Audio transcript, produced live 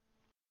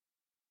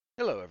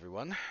Hello,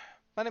 everyone.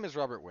 My name is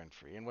Robert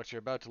Winfrey, and what you're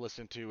about to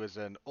listen to is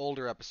an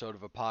older episode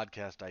of a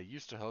podcast I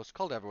used to host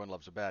called Everyone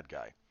Loves a Bad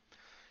Guy.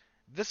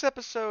 This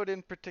episode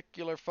in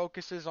particular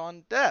focuses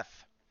on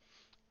death.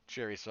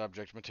 Cheery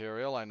subject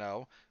material, I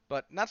know,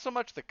 but not so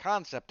much the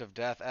concept of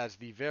death as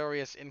the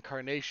various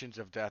incarnations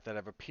of death that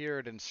have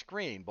appeared in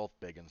screen, both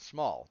big and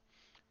small.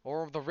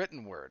 Or the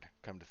written word,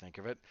 come to think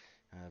of it.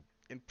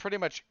 In pretty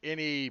much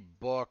any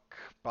book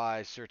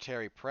by Sir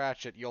Terry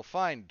Pratchett, you'll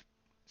find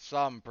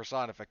some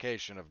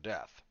personification of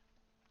death.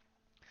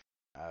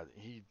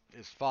 He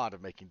is fond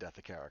of making death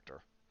a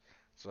character.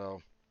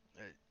 So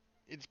uh,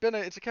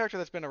 it's a character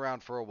that's been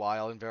around for a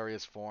while in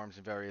various forms,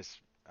 in various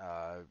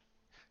uh,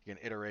 again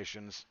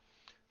iterations.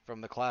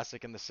 From the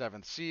classic in the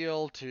Seventh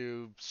Seal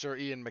to Sir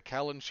Ian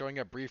McKellen showing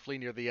up briefly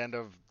near the end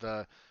of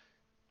the.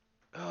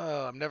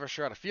 I'm never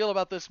sure how to feel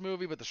about this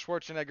movie, but the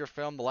Schwarzenegger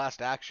film, The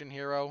Last Action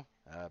Hero.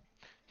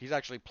 He's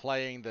actually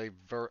playing the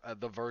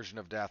version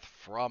of death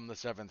from the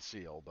Seventh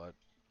Seal, but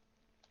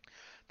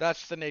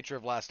that's the nature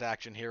of Last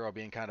Action Hero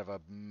being kind of a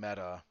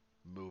meta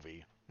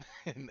movie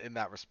in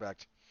that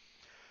respect.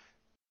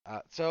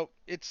 So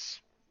it's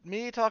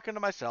me talking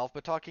to myself,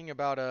 but talking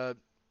about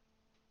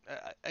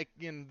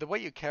the way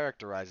you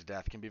characterize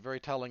death can be very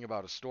telling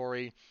about a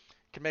story.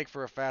 Can make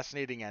for a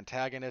fascinating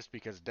antagonist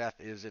because death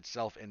is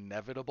itself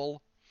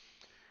inevitable.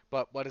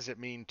 But what does it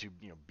mean to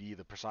be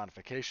the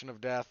personification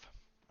of death?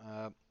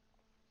 Uh,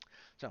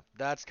 so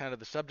that's kind of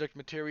the subject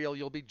material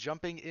you'll be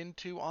jumping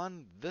into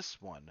on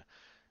this one.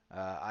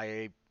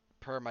 I,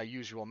 per my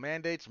usual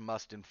mandates,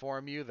 must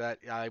inform you that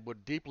I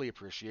would deeply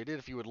appreciate it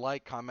if you would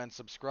like, comment,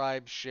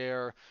 subscribe,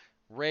 share,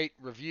 rate,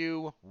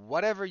 review,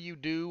 whatever you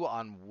do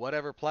on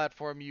whatever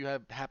platform you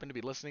happen to be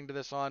listening to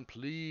this on.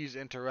 Please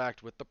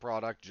interact with the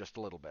product just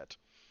a little bit.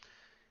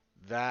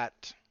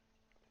 That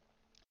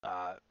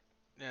uh,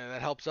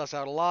 that helps us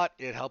out a lot.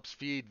 It helps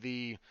feed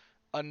the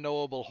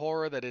unknowable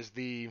horror that is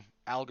the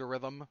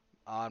algorithm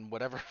on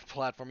whatever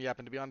platform you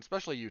happen to be on,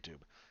 especially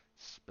YouTube.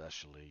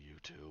 Especially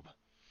YouTube.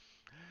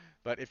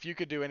 But if you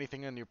could do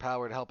anything in your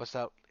power to help us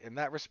out in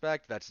that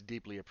respect, that's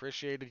deeply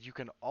appreciated. You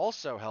can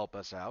also help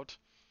us out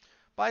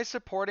by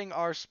supporting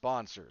our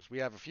sponsors. We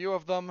have a few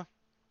of them.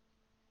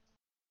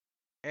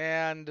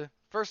 And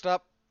first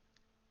up,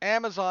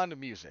 Amazon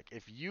Music.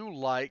 If you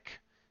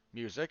like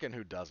music, and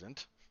who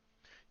doesn't,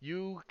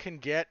 you can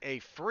get a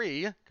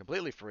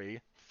completely free,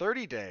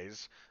 30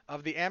 days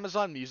of the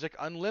Amazon Music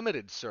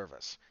Unlimited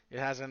service.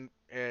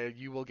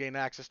 You will gain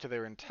access to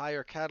their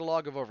entire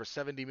catalog of over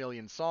 70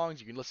 million songs.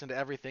 You can listen to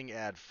everything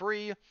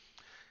ad-free.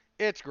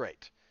 It's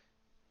great.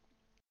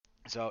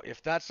 So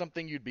if that's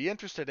something you'd be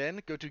interested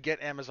in, go to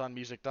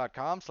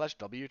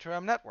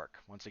getamazonmusic.com/W2M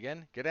Network. Once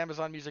again,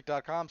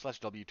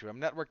 getamazonmusic.com/W2M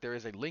Network. There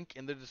is a link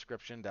in the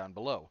description down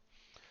below.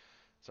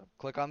 So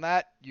click on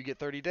that, you get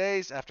 30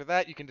 days. After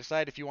that, you can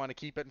decide if you want to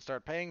keep it and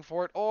start paying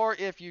for it, or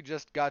if you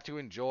just got to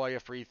enjoy a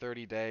free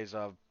 30 days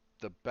of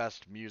the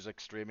best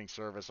music streaming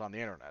service on the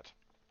internet.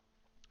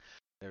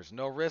 There's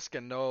no risk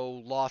and no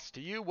loss to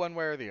you one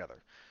way or the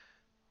other.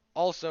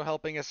 Also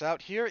helping us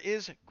out here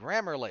is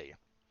Grammarly.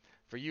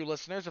 For you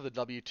listeners of the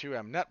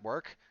W2M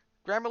network,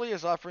 Grammarly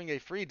is offering a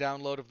free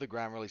download of the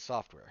Grammarly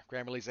software.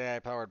 Grammarly's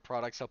AI-powered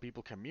products help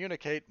people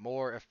communicate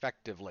more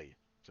effectively.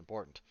 It's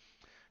important.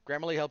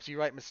 Grammarly helps you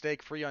write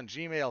mistake-free on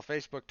Gmail,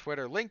 Facebook,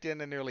 Twitter,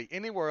 LinkedIn, and nearly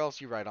anywhere else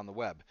you write on the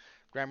web.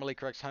 Grammarly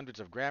corrects hundreds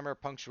of grammar,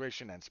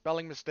 punctuation, and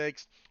spelling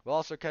mistakes, while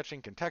also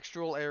catching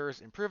contextual errors,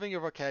 improving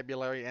your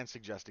vocabulary, and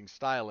suggesting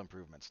style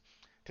improvements.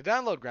 To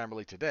download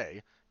Grammarly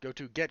today, go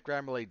to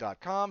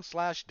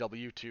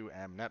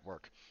getgrammarly.com/W2M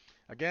network.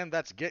 Again,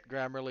 that's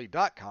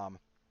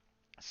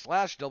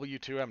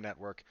getgrammarly.com/W2M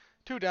network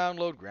to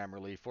download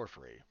Grammarly for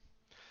free.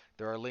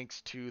 There are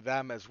links to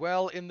them as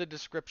well in the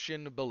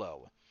description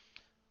below.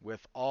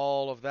 With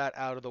all of that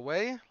out of the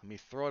way, let me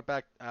throw it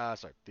back.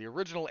 The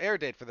original air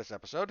date for this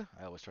episode,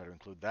 I always try to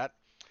include that,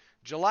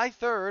 July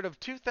 3rd of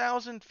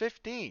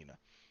 2015,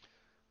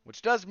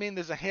 which does mean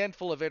there's a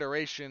handful of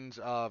iterations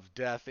of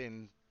death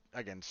in,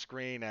 again,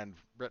 screen and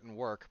written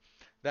work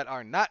that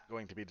are not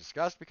going to be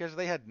discussed because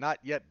they had not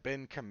yet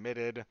been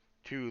committed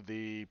to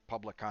the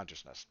public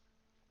consciousness.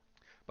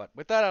 But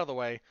with that out of the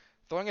way,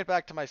 throwing it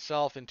back to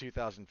myself in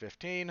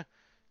 2015,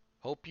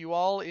 hope you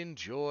all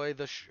enjoy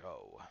the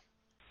show.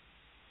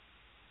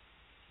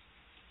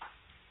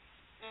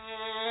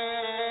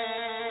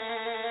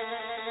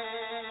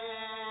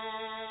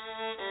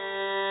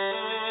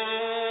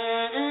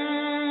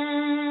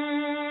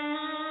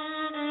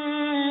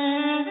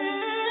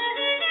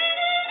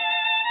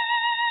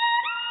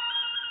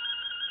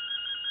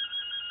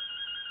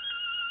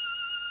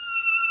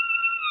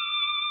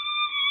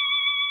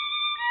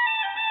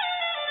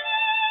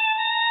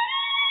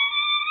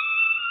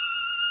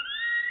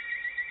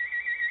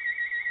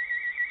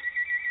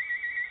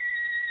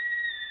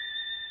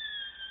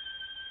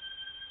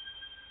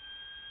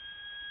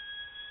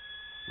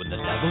 When the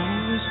devil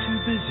is too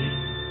busy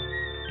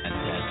and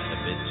death a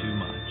bit too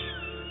much,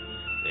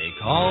 they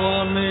call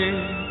on me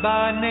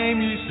by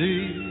name, you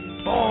see,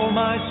 for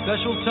my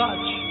special touch.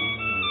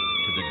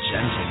 To the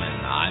gentleman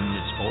I'm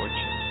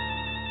misfortune,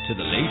 To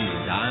the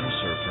ladies, I'm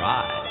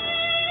surprised.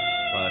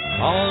 But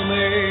call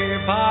me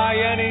by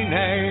any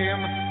name,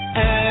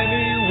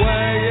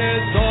 anyway,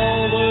 it's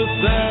all the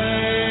same.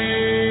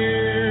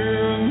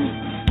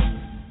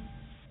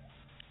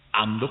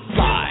 I'm the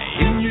fly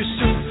in your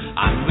suit,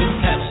 I'm the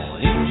pedal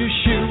in your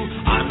shoe,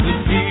 I'm the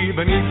bee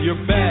beneath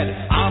your bed,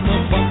 I'm the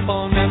bump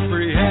on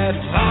every head,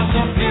 I'm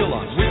the heel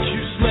on which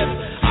you slip,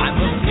 I'm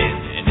the pin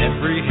in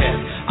every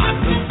head,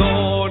 I'm the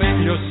thorn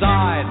in your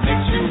side,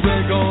 makes you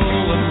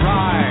wiggle and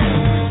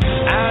ride.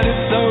 And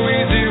it's so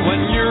easy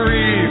when you're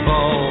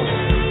evil.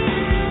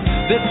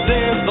 This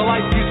is the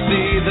life you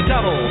see, the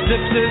devil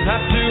tips his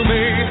hat to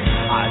me.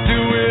 I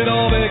do it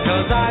all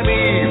because I'm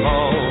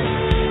evil,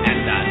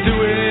 and I do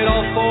it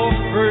all for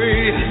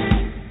free.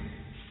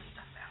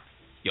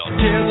 Your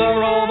tears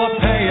are all the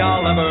pay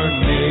I'll ever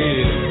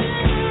need.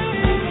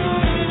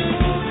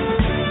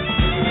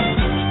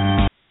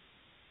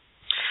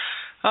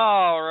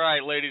 All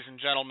right, ladies and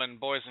gentlemen,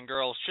 boys and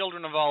girls,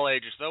 children of all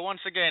ages. Though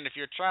once again, if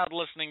you're a child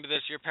listening to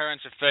this, your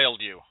parents have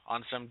failed you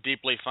on some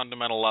deeply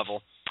fundamental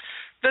level.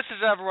 This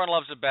is Everyone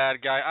Loves a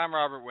Bad Guy. I'm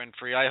Robert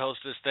Winfrey. I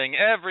host this thing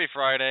every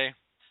Friday,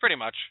 pretty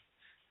much.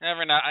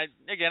 Every now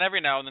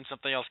and then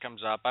something else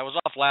comes up. I was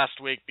off last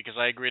week because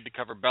I agreed to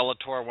cover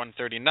Bellator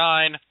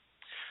 139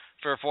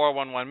 for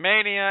 411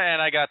 Mania,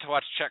 and I got to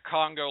watch Czech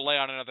Congo lay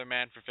on another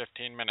man for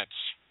 15 minutes.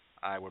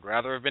 I would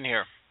rather have been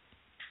here.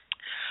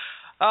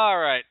 All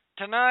right,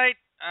 tonight,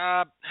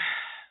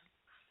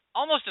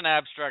 almost an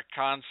abstract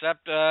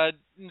concept,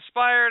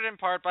 inspired in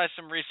part by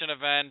some recent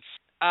events.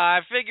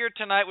 I figured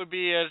tonight would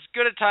be as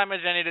good a time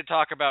as any to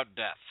talk about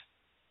death,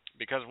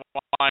 because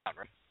why not?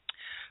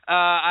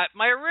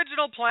 My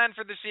original plan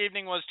for this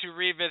evening was to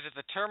revisit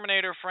the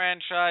Terminator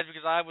franchise,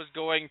 because I was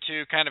going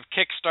to kind of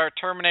kickstart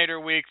Terminator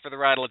Week for the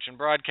Radulich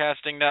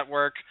Broadcasting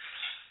Network.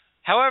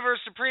 However,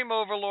 Supreme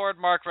Overlord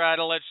Mark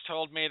Radulich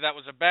told me that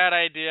was a bad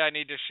idea. I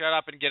need to shut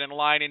up and get in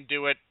line and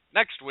do it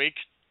next week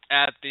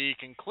at the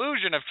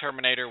conclusion of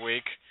Terminator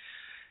Week,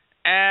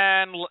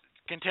 and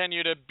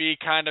continue to be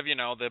kind of,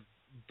 the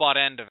butt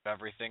end of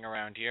everything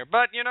around here.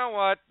 But you know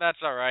what?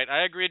 That's all right.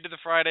 I agreed to the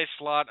Friday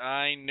slot.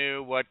 I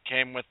knew what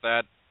came with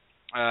that.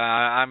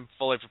 I'm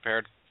fully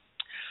prepared.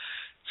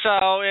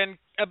 So, in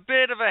a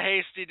bit of a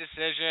hasty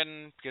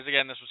decision, because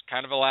again, this was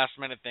kind of a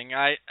last-minute thing.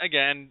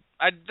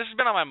 This has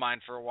been on my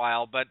mind for a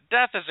while, but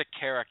death as a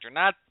character,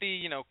 not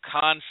the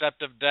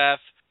concept of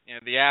death,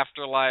 the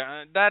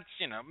afterlife. That's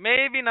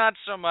maybe not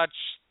so much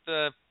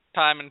the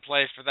time and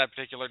place for that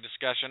particular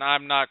discussion.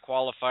 I'm not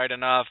qualified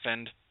enough,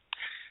 and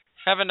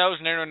heaven knows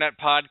an internet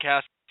podcast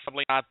is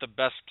probably not the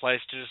best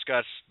place to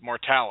discuss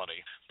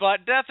mortality.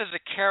 But death as a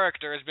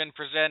character has been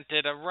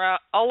presented a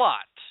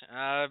lot.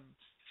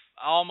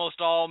 Almost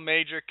all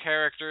major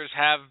characters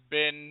have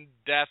been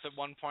death at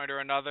one point or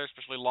another,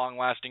 especially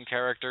long-lasting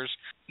characters.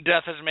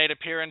 Death has made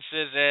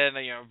appearances in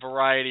a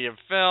variety of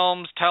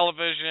films,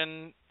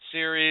 television,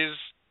 series,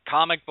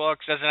 comic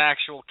books as an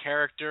actual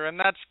character, and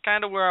that's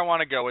kind of where I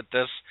want to go with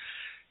this.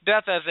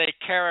 Death as a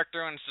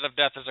character instead of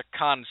death as a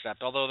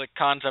concept, although the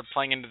concept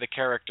playing into the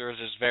characters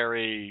is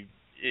very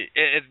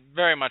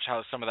much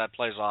how some of that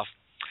plays off.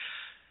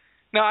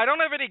 Now, I don't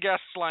have any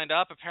guests lined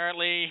up.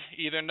 Apparently,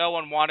 either no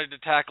one wanted to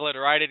tackle it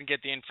or I didn't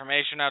get the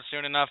information out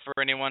soon enough for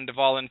anyone to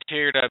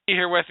volunteer to be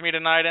here with me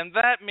tonight, and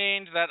that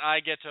means that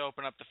I get to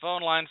open up the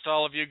phone lines to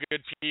all of you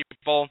good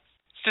people.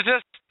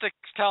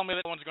 Statistics tell me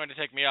that no one's going to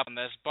take me up on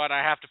this, but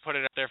I have to put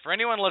it up there. For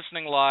anyone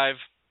listening live,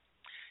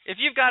 if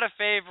you've got a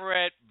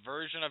favorite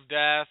version of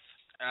death,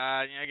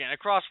 again,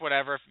 across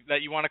whatever,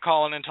 that you want to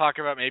call in and talk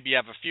about, maybe you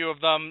have a few of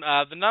them,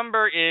 the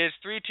number is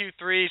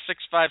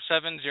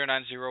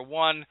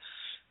 323-657-0901.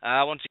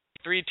 Once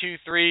again,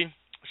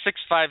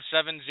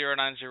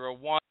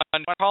 323-657-0901.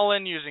 Call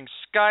in using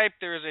Skype.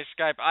 There is a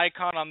Skype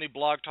icon on the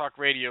Blog Talk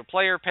Radio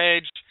player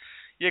page.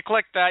 You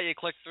click that, you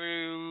click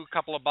through a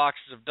couple of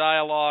boxes of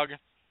dialogue,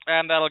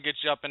 and that'll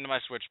get you up into my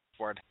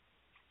switchboard.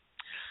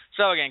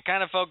 So again,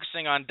 kind of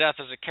focusing on death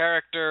as a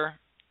character,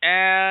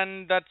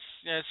 and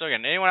so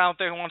again, anyone out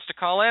there who wants to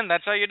call in,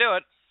 that's how you do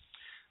it.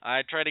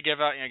 I try to give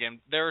out,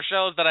 again, there are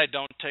shows that I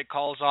don't take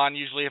calls on.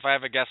 Usually if I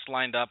have a guest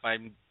lined up,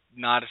 I'm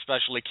not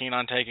especially keen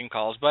on taking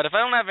calls. But if I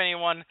don't have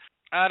anyone,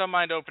 I don't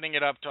mind opening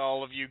it up to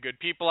all of you good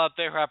people out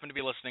there who happen to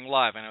be listening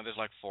live. I know there's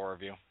like 4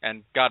 of you,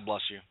 and God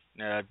bless you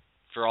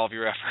for all of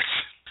your efforts.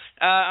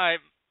 A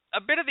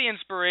bit of the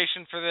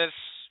inspiration for this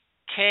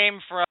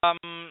came from, a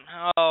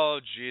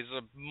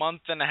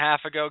month and a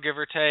half ago, give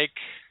or take.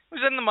 It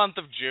was in the month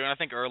of June, I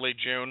think early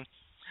June.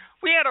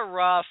 We had a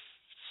rough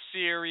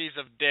series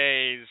of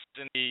days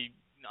in the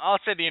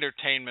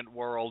entertainment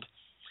world.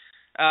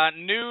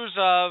 News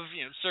of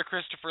Sir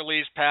Christopher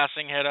Lee's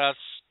passing hit us.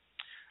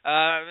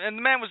 And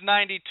the man was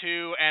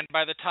 92, and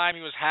by the time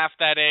he was half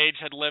that age,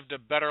 had lived a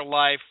better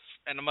life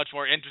and a much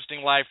more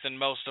interesting life than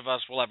most of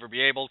us will ever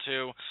be able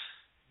to.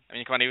 I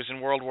mean, he was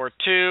in World War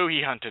II,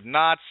 he hunted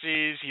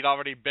Nazis, he'd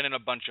already been in a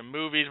bunch of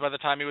movies by the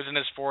time he was in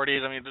his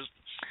 40s. I mean,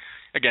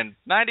 again,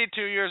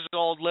 92 years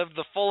old, lived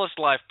the fullest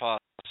life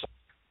possible.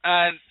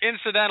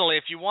 Incidentally,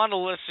 if you want to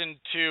listen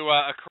to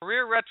a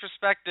career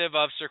retrospective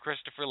of Sir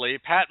Christopher Lee,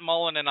 Pat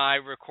Mullen and I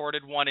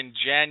recorded one in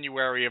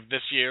January of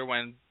this year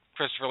when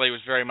Christopher Lee was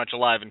very much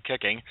alive and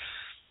kicking.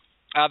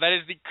 That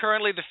is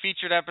currently the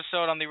featured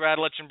episode on the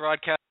Radulich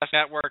Broadcast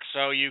Network,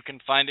 so you can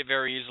find it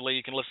very easily.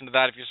 You can listen to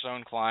that if you're so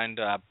inclined.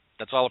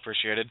 That's all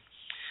appreciated.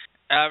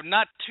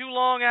 Not too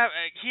long after,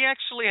 he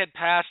actually had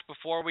passed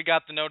before we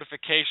got the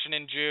notification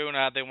in June.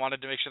 They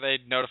wanted to make sure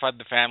they notified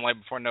the family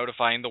before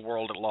notifying the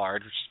world at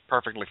large, which is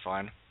perfectly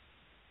fine.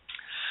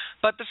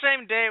 But the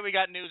same day we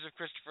got news of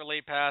Christopher Lee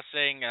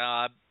passing.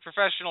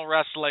 Professional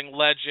wrestling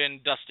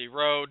legend Dusty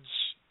Rhodes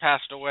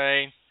passed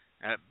away.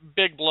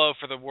 Big blow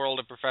for the world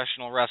of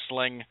professional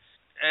wrestling.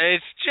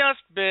 It's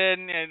just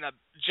been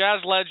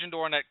jazz legend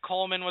Ornette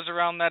Coleman was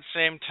around that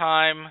same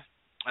time.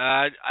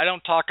 I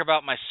don't talk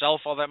about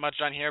myself all that much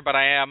on here, but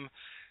I am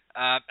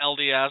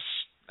LDS,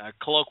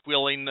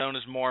 colloquially known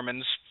as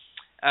Mormons.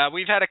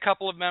 We've had a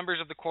couple of members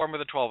of the Quorum of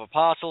the 12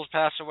 Apostles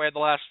pass away the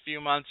last few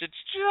months. It's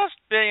just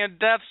being a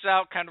death's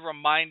out, kind of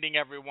reminding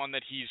everyone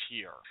that he's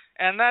here.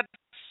 And that's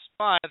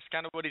fine. That's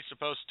kind of what he's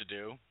supposed to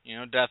do. You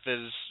know, death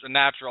is a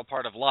natural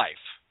part of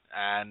life.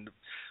 And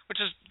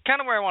which is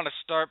kind of where I want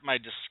to start my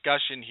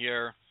discussion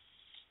here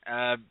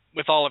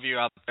with all of you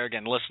out there,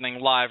 again, listening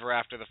live or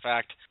after the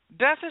fact.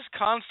 Death is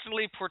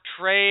constantly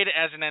portrayed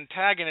as an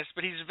antagonist,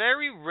 but he's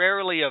very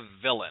rarely a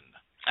villain.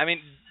 I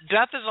mean,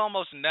 death is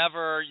almost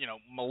never,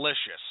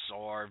 malicious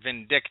or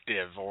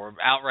vindictive or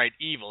outright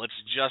evil.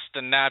 It's just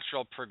a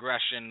natural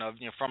progression of,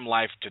 from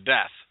life to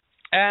death.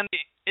 And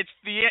it's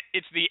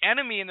the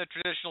enemy in the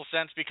traditional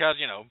sense because,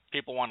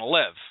 people want to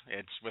live.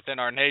 It's within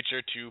our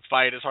nature to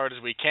fight as hard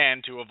as we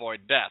can to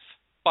avoid death.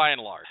 By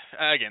and large.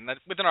 Again, that's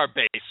within our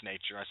base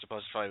nature, I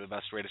suppose is probably the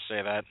best way to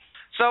say that.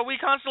 So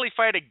we constantly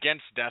fight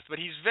against death, but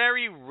he's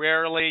very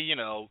rarely,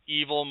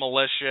 evil,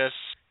 malicious,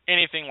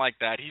 anything like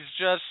that. He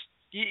just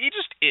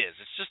is.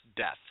 It's just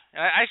death. And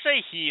I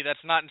say he,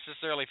 that's not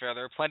necessarily fair.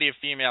 There are plenty of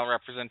female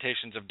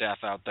representations of death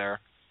out there.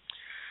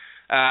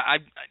 I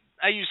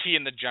use he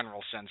in the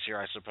general sense here,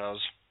 I suppose.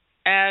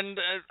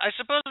 And I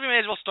suppose we may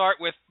as well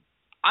start with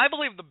I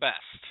believe the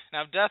best.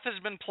 Now, death has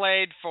been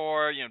played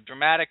for,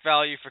 dramatic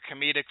value, for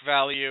comedic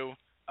value,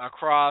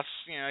 across,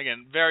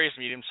 again, various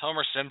mediums.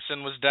 Homer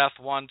Simpson was death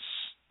once,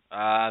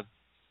 fun,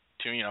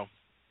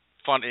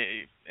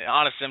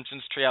 on a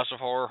Simpsons Treehouse of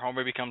Horror,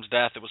 Homer becomes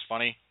death, it was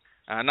funny.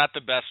 Not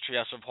the best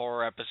Treehouse of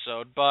Horror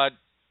episode, but,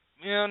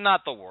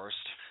 not the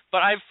worst. But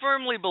I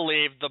firmly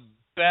believe the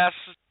best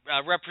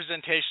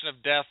representation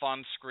of death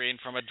on screen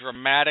from a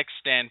dramatic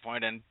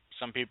standpoint, and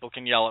some people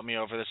can yell at me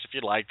over this if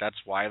you'd like. That's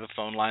why the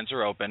phone lines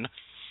are open.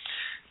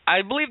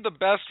 I believe the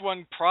best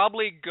one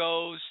probably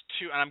goes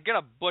to, and I'm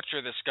going to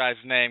butcher this guy's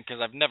name because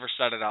I've never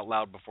said it out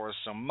loud before,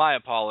 so my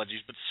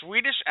apologies, but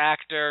Swedish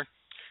actor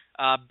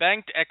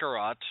Bengt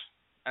Ekeroth,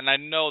 and I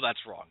know that's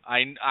wrong.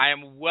 I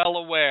am well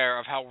aware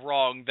of how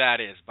wrong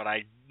that is, but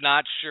I'm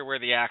not sure where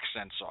the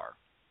accents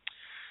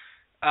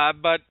are.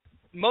 But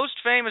most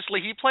famously,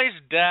 he plays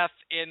Death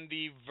in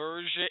the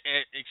version,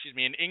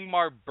 in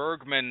Ingmar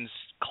Bergman's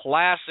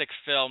classic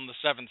film, The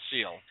Seventh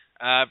Seal.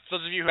 For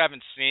those of you who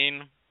haven't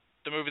seen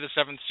the movie The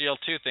Seventh Seal,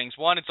 two things.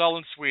 One, it's all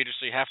in Swedish,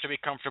 so you have to be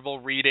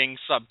comfortable reading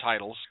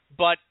subtitles.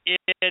 But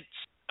it's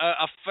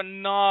a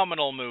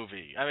phenomenal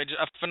movie. I mean,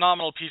 a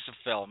phenomenal piece of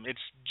film.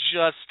 It's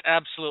just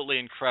absolutely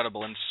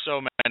incredible in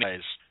so many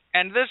ways.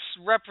 And this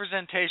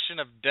representation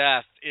of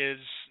death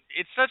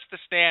it sets the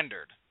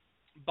standard,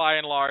 by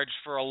and large,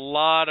 for a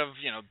lot of,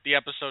 the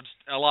episodes,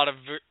 a lot of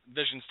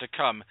visions to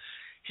come.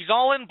 He's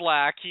all in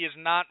black. He is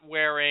not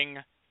wearing,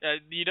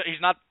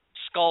 he's not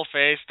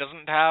skull-faced,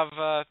 doesn't have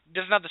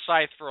the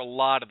scythe for a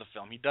lot of the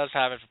film. He does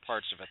have it for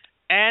parts of it.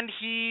 And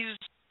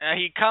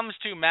he comes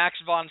to Max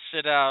von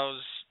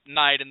Sydow's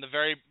night in the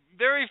very,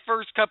 very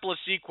first couple of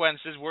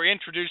sequences. We're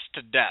introduced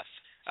to death.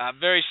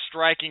 Very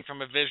striking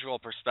from a visual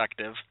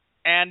perspective.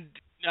 And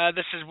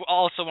this is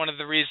also one of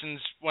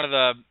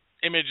the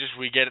images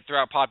we get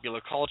throughout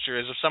popular culture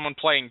is of someone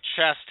playing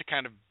chess to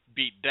kind of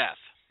beat death.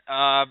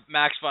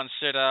 Max von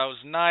Sydow's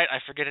knight, I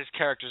forget his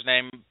character's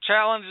name,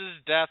 challenges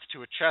death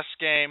to a chess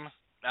game.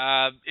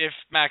 If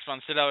Max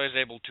von Sydow is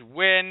able to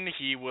win,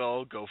 he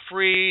will go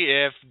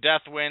free. If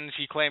death wins,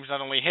 he claims not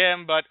only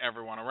him, but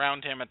everyone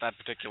around him at that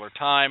particular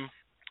time.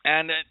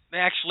 And they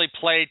actually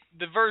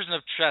the version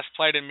of chess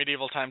played in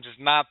medieval times is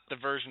not the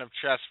version of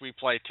chess we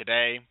play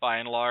today, by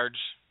and large.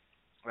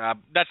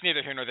 That's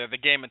neither here nor there. The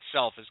game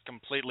itself is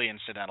completely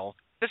incidental.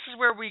 This is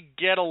where we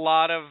get a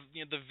lot of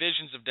the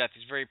visions of death.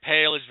 He's very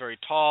pale, he's very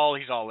tall,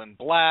 he's all in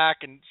black,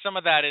 and some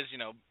of that is,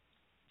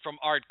 from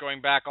art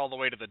going back all the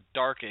way to the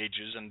Dark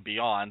Ages and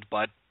beyond,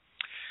 but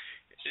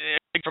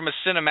from a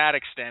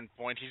cinematic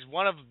standpoint, he's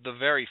one of the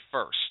very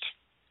first.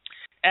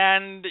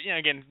 And,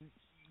 again,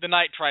 the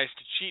knight tries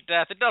to cheat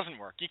death. It doesn't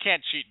work. You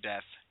can't cheat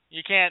death.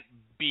 You can't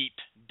beat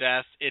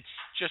death. It's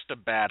just a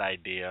bad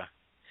idea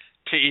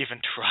to even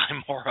try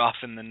more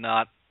often than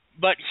not.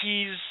 But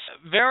he's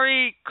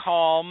very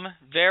calm,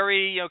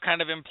 very,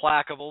 kind of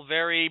implacable,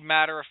 very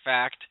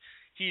matter-of-fact.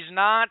 He's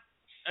not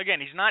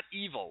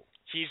evil.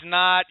 He's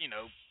not,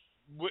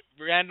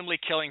 randomly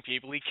killing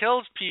people. He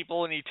kills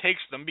people and he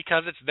takes them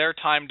because it's their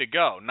time to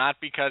go, not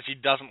because he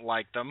doesn't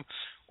like them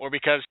or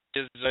because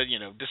he's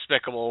a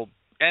despicable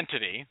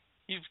entity.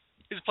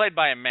 He's played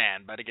by a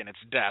man, but again, it's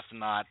death,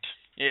 not.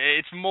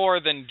 It's more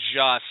than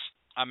just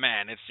a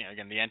man. It's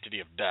again the entity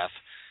of death,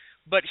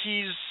 but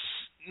he's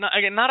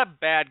not a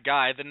bad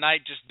guy. The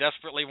knight just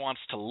desperately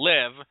wants to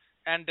live,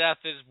 and death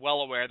is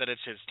well aware that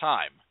it's his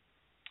time.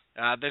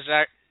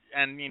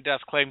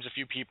 Death claims a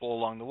few people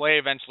along the way,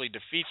 eventually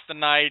defeats the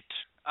knight.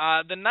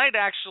 The knight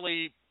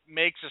actually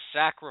makes a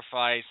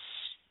sacrifice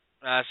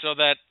so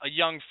that a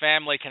young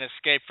family can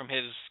escape from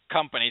his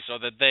company so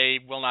that they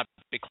will not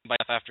be claimed by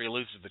death after he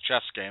loses the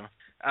chess game.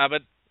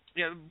 But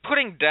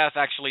putting death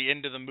actually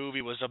into the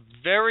movie was a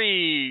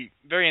very,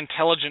 very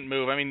intelligent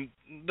move. I mean,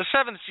 the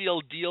Seventh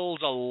Seal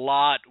deals a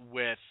lot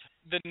with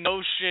the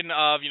notion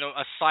of,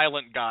 a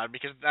silent God,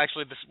 because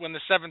actually when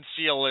the Seventh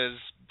Seal is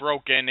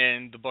broken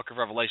in the Book of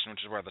Revelation,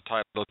 which is where the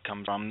title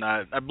comes from,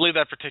 I believe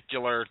that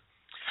particular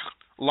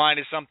line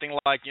is something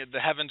like, the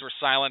heavens were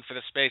silent for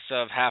the space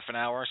of half an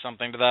hour,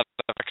 something to that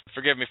effect.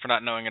 Forgive me for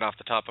not knowing it off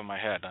the top of my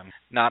head. I'm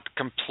not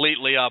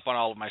completely up on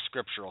all of my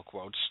scriptural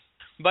quotes.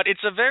 But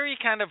it's a very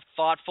kind of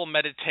thoughtful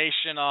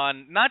meditation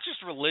on not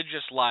just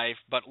religious life,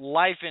 but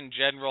life in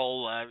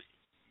general,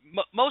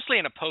 mostly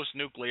in a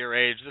post-nuclear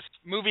age. This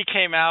movie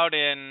came out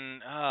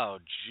in,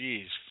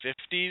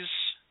 50s,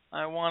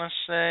 I want to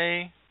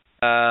say.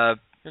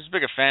 As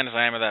big a fan as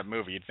I am of that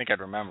movie, you'd think I'd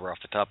remember off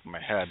the top of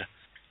my head.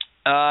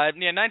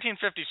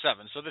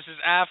 1957. So this is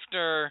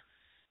after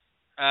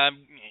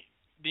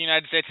the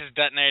United States has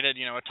detonated,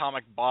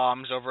 atomic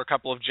bombs over a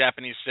couple of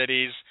Japanese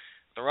cities.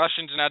 The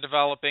Russians are now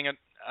developing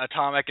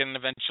atomic and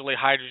eventually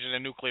hydrogen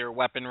and nuclear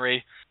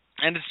weaponry.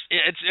 And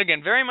it's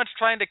again very much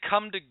trying to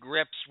come to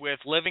grips with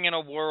living in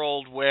a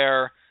world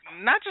where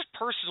not just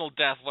personal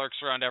death lurks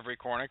around every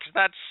corner, because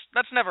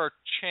that's never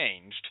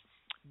changed,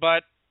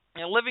 but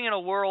living in a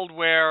world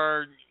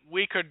where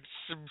we could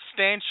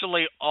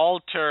substantially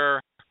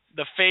alter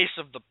the face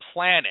of the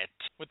planet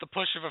with the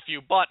push of a few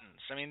buttons.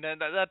 I mean,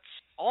 that's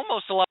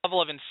almost a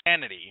level of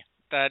insanity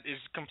that is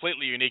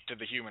completely unique to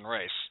the human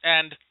race.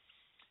 And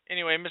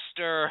anyway,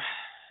 Mr.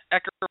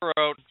 Ecker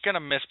wrote, I'm going to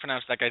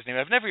mispronounce that guy's name.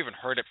 I've never even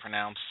heard it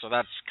pronounced, so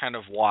that's kind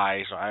of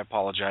why, so I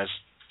apologize.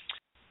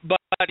 But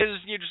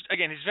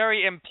he's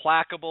very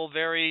implacable,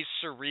 very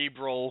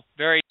cerebral,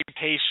 very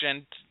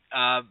patient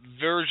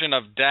version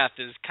of death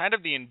is kind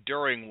of the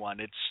enduring one.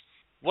 It's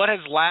what has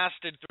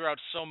lasted throughout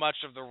so much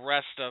of the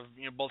rest of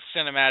both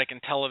cinematic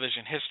and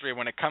television history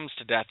when it comes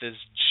to death is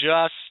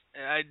just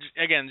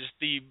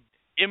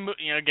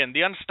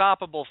the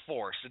unstoppable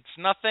force. It's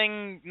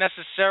nothing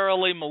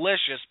necessarily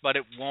malicious, but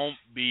it won't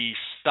be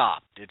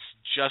stopped. It's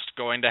just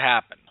going to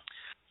happen.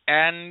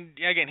 And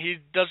again, he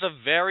does a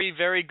very,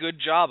 very good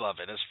job of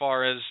it as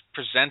far as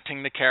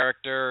presenting the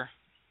character.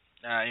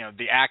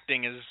 The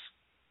acting is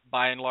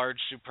by and large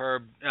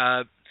superb.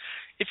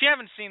 If you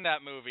haven't seen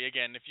that movie,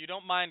 again, if you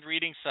don't mind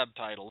reading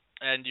subtitles,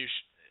 and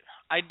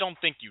I don't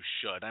think you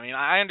should. I mean,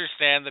 I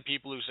understand the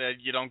people who said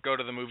you don't go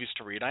to the movies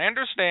to read. I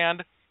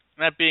understand.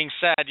 That being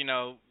said,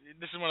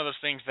 this is one of those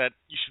things that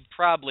you should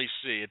probably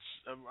see. It's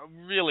a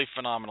really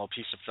phenomenal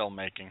piece of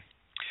filmmaking.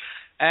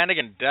 And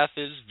again, death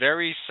is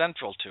very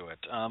central to it.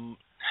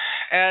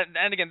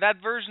 And again,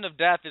 that version of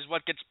death is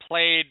what gets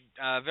played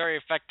very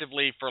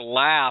effectively for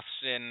laughs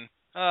in,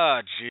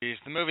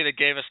 the movie that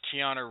gave us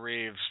Keanu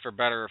Reeves, for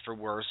better or for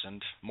worse,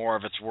 and more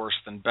of it's worse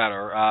than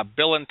better.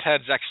 Bill and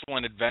Ted's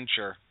Excellent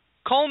Adventure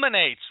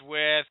culminates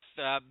with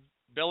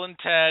Bill and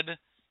Ted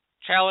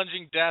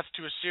challenging death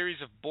to a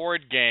series of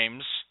board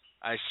games.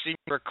 I seem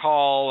to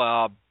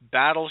recall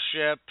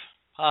Battleship,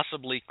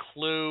 possibly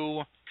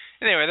Clue.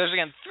 Anyway, there's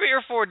again 3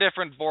 or 4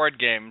 different board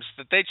games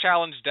that they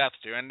challenge death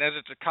to, and as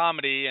it's a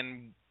comedy,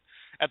 and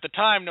at the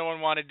time no one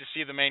wanted to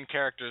see the main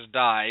characters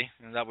die,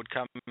 and that would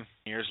come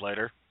years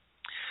later.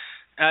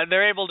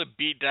 They're able to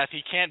beat death.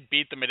 He can't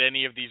beat them at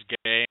any of these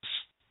games.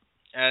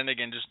 And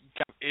again, just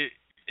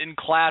in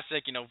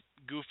classic,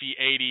 goofy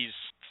 80s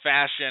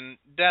fashion,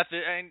 Death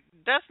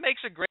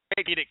makes a great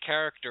comedic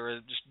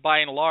character, just by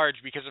and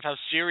large, because of how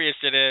serious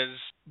it is,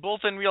 both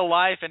in real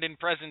life and in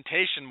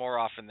presentation more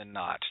often than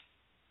not.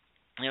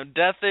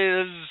 Death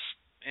is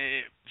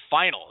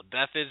final.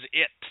 Death is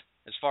it.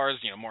 As far as,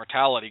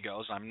 mortality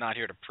goes, I'm not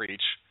here to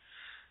preach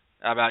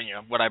about,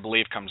 what I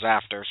believe comes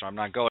after, so I'm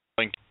not going.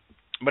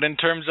 But in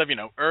terms of,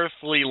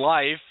 earthly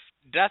life,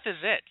 death is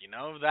it.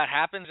 That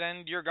happens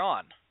and you're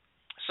gone.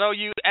 So if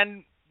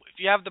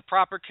you have the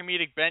proper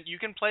comedic bent, you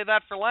can play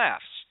that for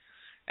laughs.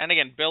 And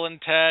again, Bill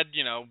and Ted,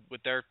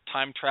 with their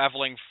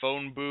time-traveling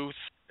phone booth,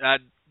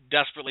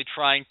 desperately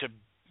trying to,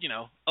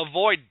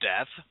 avoid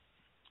death,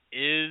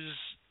 is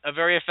a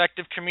very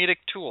effective comedic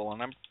tool.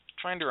 And I'm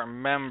trying to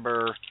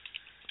remember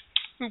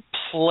who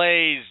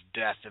plays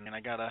death. I mean,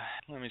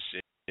 let me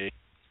see.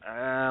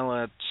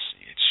 Let's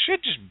see. It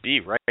should just be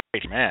right,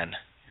 man.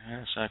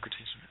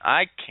 Socrates.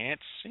 I can't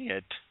see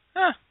it.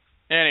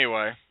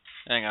 Anyway,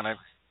 hang on.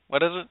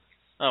 What is it?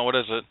 Oh, what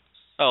is it?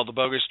 Oh, The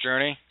Bogus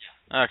Journey?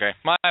 Okay.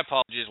 My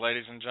apologies,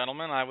 ladies and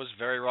gentlemen. I was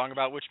very wrong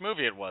about which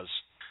movie it was.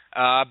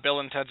 Bill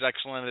and Ted's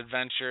Excellent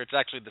Adventure. It's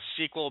actually the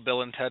sequel,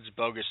 Bill and Ted's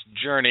Bogus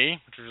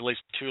Journey, which was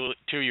released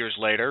two years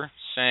later.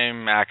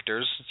 Same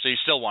actors, so you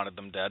still wanted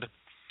them dead.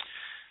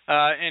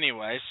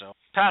 Anyway, so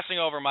passing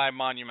over my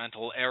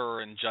monumental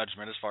error in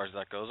judgment as far as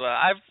that goes,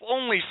 I've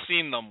only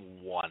seen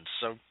them once,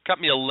 so cut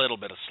me a little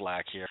bit of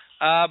slack here.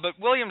 But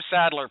William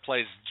Sadler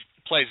plays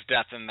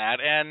Death in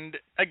that, and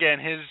again,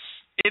 his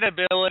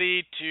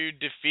inability to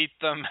defeat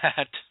them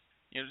at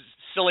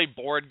silly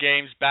board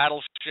games,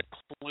 Battleship,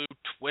 Clue,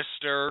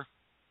 Twister.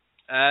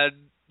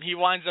 He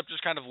winds up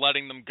just kind of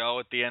letting them go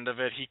at the end of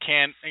it. He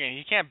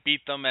can't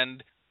beat them,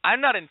 and I'm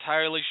not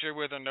entirely sure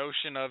where the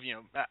notion of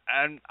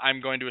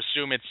I'm going to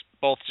assume it's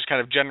both just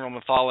kind of general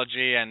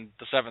mythology and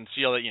the Seventh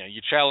Seal that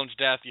you challenge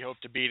Death, you hope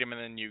to beat him,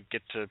 and then you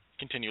get to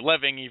continue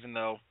living, even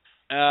though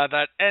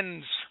that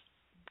ends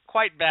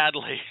quite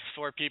badly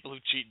for people who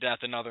cheat Death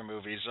in other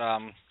movies.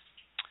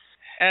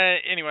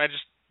 Anyway,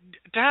 just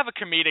to have a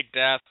comedic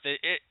death,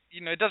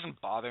 it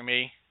doesn't bother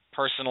me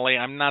personally.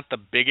 I'm not the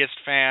biggest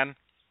fan,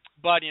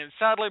 but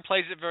Sadler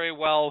plays it very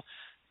well.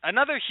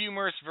 Another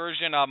humorous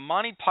version of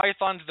Monty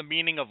Python's The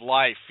Meaning of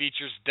Life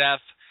features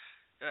Death.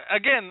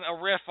 Again,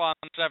 a riff on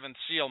Seventh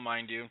Seal,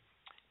 mind you,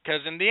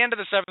 because in the end of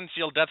the Seventh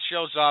Seal, Death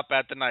shows up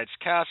at the Knight's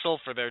Castle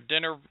for their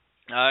dinner.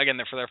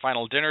 For their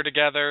final dinner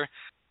together.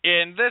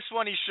 In this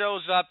one, he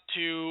shows up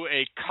to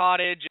a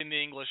cottage in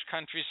the English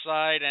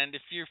countryside, and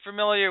if you're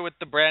familiar with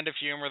the brand of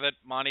humor that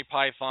Monty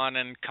Python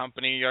and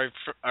company are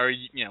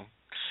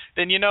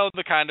then you know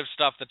the kind of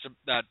stuff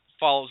that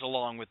follows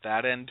along with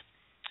that. And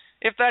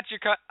if that's your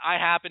cut, I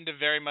happen to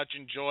very much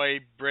enjoy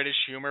British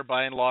humor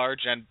by and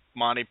large, and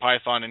Monty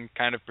Python in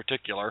kind of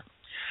particular.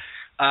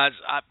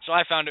 So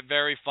I found it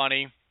very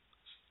funny.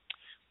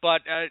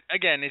 But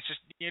again, it's just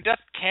Death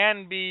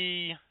can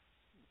be.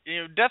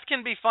 Death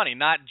can be funny,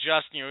 not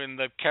just in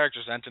the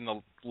character sense, in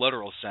the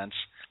literal sense.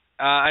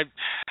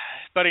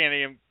 But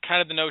again,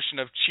 kind of the notion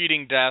of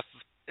cheating Death,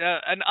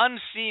 an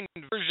unseen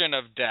version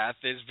of Death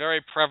is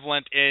very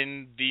prevalent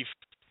in the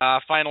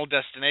Final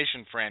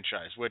Destination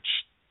franchise, which,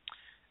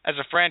 as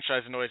a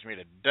franchise, annoys me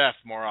to death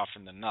more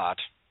often than not.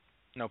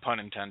 No pun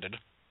intended.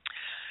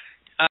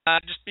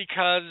 Just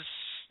because,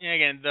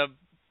 again,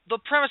 the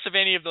premise of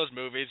any of those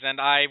movies, and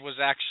I was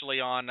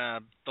actually on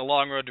the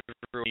Long Road to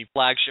Ruin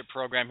flagship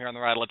program here on the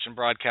Radulich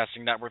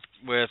Broadcasting Network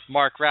with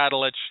Mark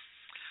Radulich,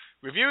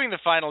 reviewing the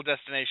Final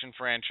Destination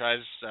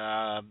franchise,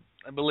 I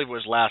believe it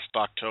was last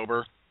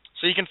October.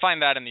 So you can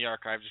find that in the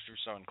archives if you're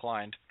so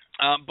inclined.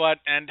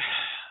 And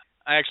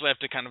I actually have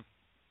to kind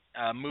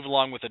of move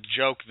along with a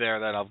joke there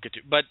that I'll get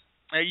to. But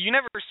you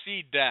never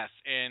see Death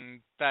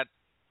in that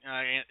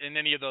in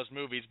any of those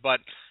movies, but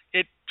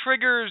it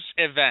triggers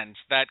events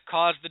that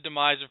cause the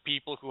demise of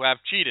people who have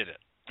cheated it.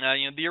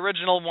 The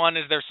original one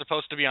is they're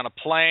supposed to be on a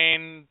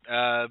plane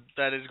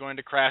that is going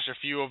to crash. A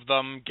few of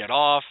them get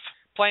off.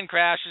 Plane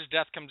crashes.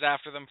 Death comes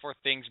after them for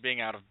things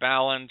being out of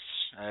balance.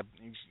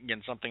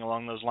 Again, something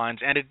along those lines.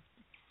 That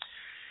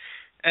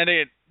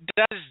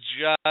is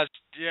just,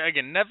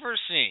 again, never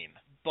seen.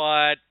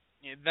 But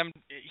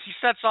he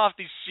sets off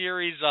these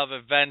series of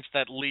events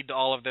that lead to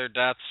all of their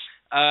deaths.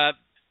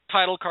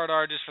 Title card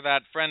artist for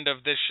that, friend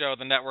of this show,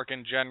 the network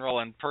in general,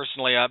 and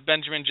personally,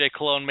 Benjamin J.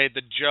 Cologne made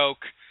the joke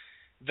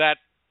that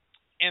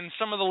in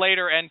some of the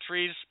later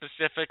entries,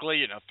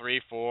 specifically,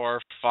 3,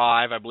 4,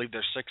 5, I believe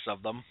there's 6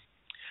 of them.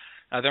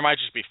 There might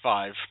just be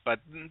 5, but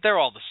they're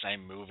all the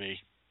same movie.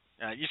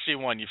 You see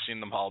one, you've seen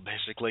them all,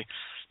 basically.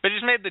 But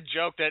he's made the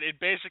joke that it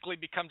basically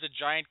becomes a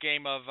giant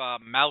game of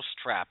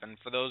Mousetrap, and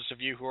for those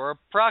of you who are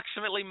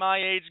approximately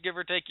my age, give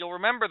or take, you'll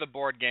remember the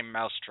board game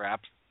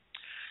Mousetrap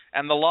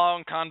and the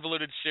long,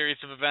 convoluted series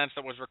of events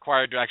that was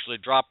required to actually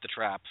drop the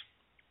trap.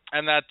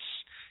 And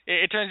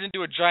it turns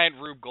into a giant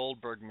Rube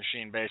Goldberg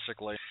machine,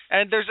 basically.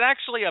 And there's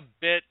actually a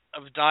bit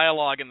of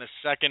dialogue in the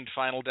second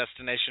Final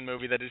Destination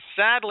movie that is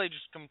sadly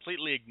just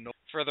completely ignored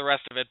for the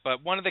rest of it.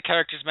 But one of the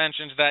characters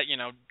mentions that,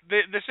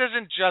 this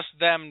isn't just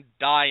them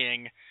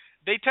dying.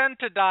 They tend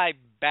to die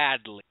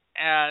badly.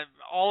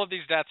 All of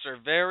these deaths are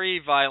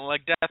very violent.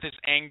 Like, Death is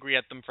angry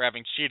at them for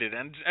having cheated.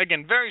 And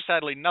again, very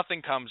sadly,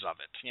 nothing comes of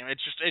it.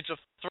 It's a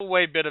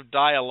throwaway bit of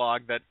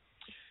dialogue that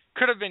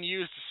could have been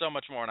used so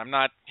much more. And I'm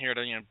not here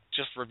to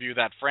just review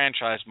that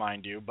franchise,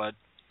 mind you. But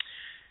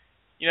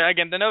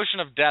again, the notion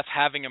of Death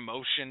having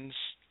emotions,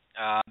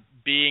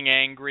 being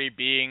angry,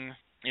 being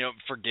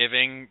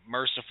forgiving,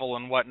 merciful,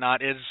 and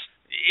whatnot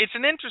it's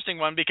an interesting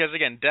one because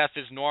again, Death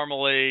is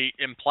normally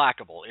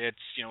implacable. It's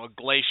a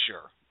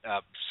glacier.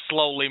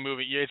 Slowly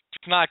moving. It's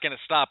not going to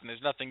stop, and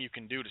there's nothing you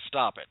can do to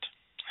stop it.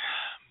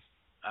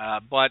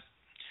 But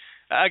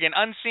again,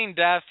 unseen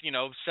Death,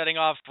 setting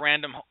off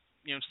random,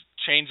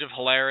 chains of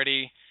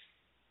hilarity,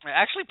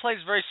 actually plays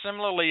very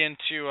similarly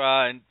into,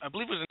 I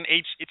believe it was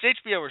it's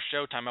HBO or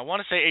Showtime. I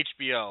want to say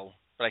HBO,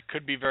 but I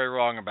could be very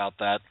wrong about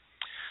that.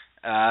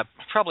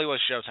 Probably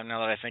was Showtime now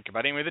that I think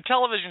about it. Anyway, the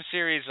television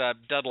series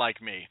Dead Like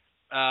Me,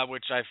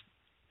 which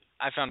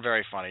I found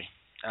very funny.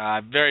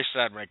 Very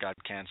sad when it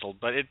got canceled,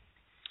 but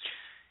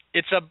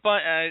It's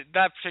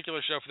that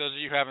particular show, for those of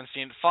you who haven't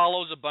seen it,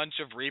 follows a bunch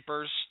of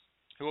Reapers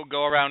who will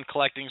go around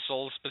collecting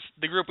souls.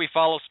 The group we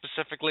follow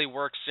specifically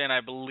works in,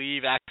 I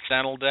believe,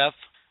 accidental death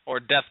or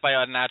death by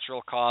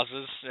unnatural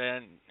causes.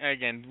 And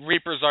again,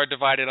 Reapers are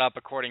divided up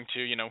according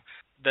to,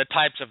 the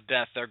types of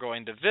death they're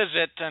going to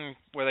visit and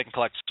where they can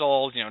collect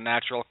souls,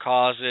 natural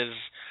causes,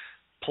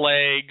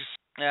 plagues,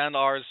 and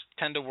ours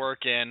tend to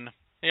work in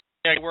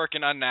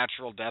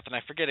unnatural death, and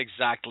I forget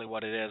exactly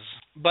what it is.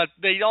 But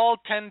they all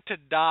tend to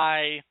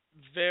die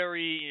through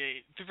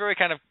very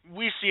kind of,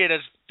 we see it as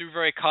through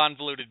very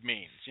convoluted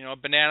means. A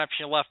banana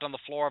peel left on the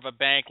floor of a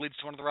bank leads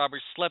to one of the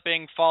robbers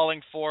slipping,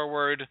 falling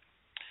forward,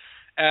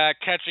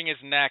 catching his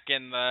neck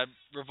in the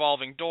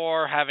revolving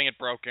door, having it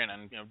broken,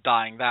 and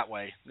dying that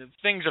way.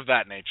 Things of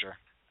that nature.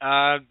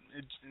 I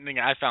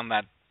found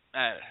that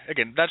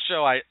again, that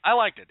show I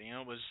liked it.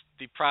 It was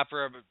the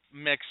proper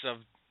mix of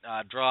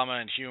drama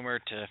and humor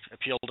to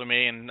appeal to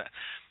me, and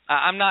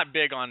I'm not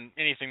big on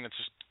anything that's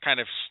just kind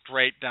of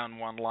straight down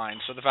one line.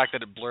 So the fact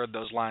that it blurred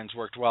those lines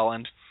worked well,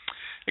 and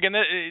again,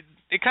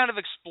 it kind of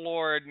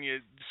explored the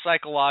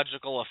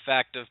psychological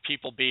effect of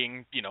people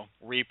being,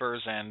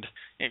 reapers and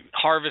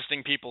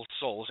harvesting people's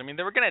souls. I mean,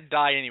 they were going to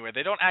die anyway.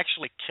 They don't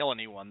actually kill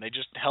anyone. They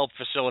just help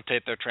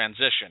facilitate their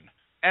transition.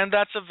 And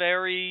that's a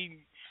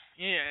very,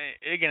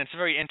 again, it's a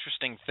very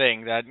interesting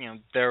thing that,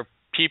 there are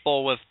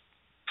people with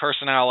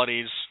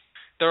personalities,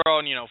 their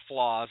own,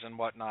 flaws and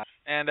whatnot.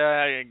 And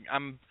I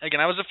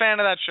was a fan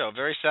of that show.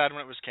 Very sad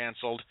when it was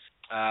canceled.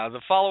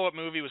 The follow-up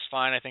movie was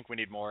fine. I think we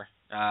need more.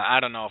 I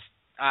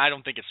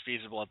don't think it's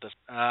feasible at this.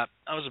 I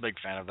was a big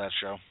fan of that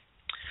show.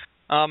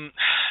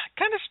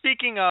 Kind of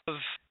speaking of,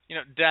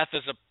 death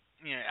as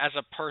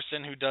a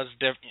person who does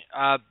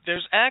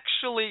there's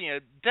actually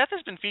death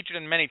has been featured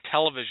in many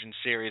television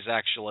series.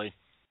 Actually,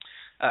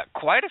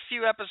 quite a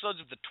few episodes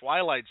of The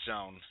Twilight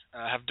Zone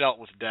have dealt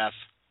with death.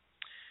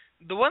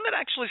 The one that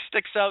actually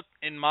sticks out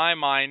in my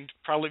mind,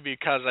 probably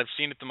because I've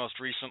seen it the most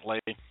recently,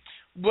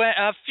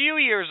 a few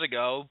years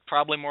ago,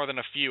 probably more than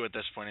a few at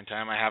this point in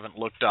time. I haven't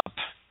looked up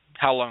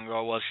how long ago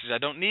it was, because I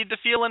don't need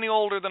to feel any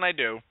older than I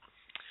do.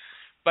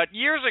 But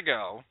years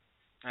ago,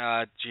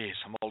 I'm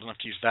old enough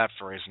to use that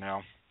phrase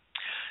now.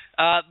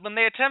 When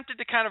they attempted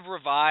to kind of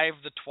revive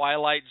the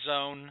Twilight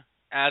Zone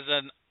as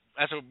a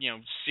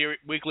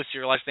weekly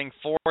serialized thing,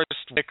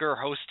 Forrest Whitaker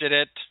hosted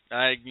it.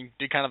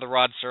 Did kind of the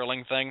Rod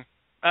Serling thing.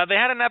 They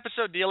had an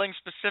episode dealing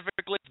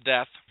specifically with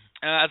death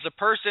as a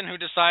person who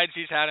decides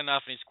he's had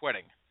enough and he's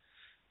quitting.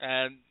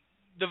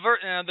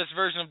 This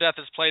version of death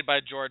is played by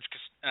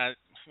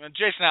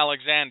Jason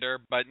Alexander,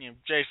 but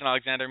Jason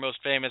Alexander most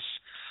famous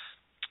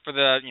for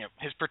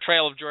his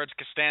portrayal of George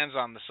Costanza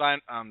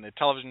on the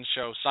television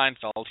show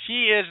Seinfeld.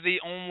 He is the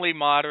only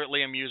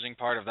moderately amusing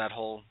part of that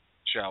whole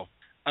show,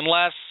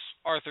 unless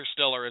Arthur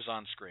Stiller is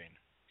on screen,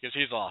 because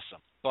he's awesome.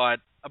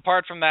 But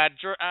apart from that,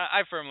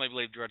 I firmly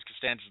believe George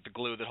Costanza is the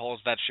glue that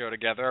holds that show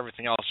together.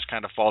 Everything else just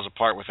kind of falls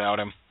apart without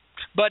him.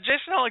 But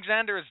Jason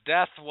Alexander's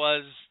death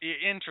was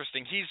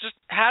interesting. He's just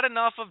had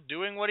enough of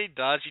doing what he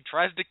does. He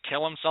tries to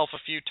kill himself a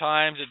few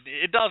times.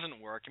 It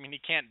doesn't work. I mean, he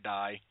can't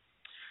die.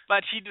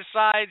 But he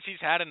decides he's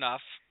had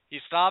enough. He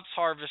stops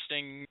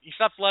harvesting. He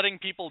stops letting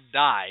people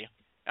die.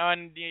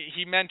 And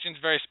he mentions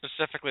very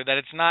specifically that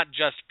it's not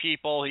just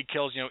people. He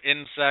kills,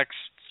 insects,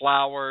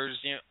 flowers,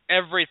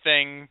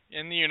 everything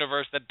in the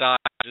universe that dies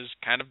is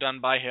kind of done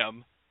by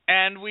him.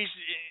 And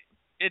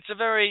it's a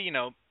very,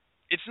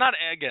 it's not,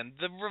 again,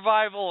 the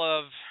revival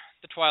of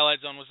the Twilight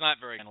Zone was not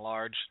very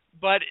large,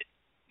 but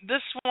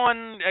this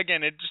one,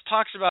 again, it just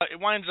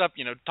winds up,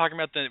 talking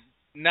about the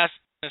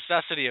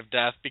necessity of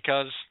death,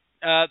 because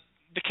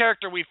the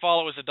character we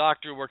follow is a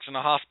doctor who works in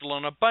a hospital,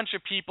 and a bunch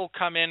of people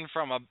come in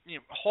from a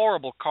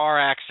horrible car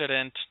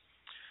accident,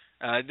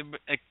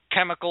 a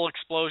chemical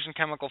explosion,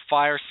 chemical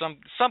fire,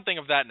 something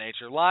of that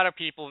nature. A lot of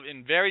people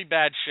in very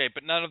bad shape,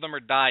 but none of them are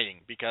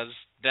dying, because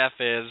death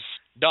is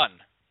done.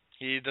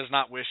 He does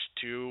not wish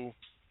to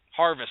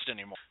harvest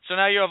anymore. So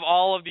now you have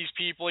all of these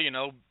people,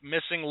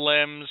 missing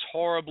limbs,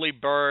 horribly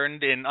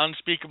burned, in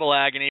unspeakable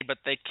agony, but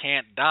they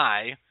can't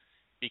die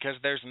because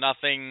there's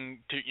nothing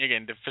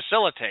to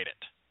facilitate it.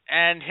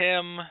 And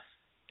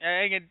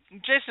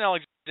Jason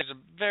Alexander is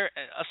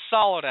a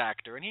solid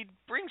actor, and he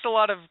brings a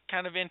lot of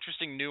kind of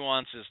interesting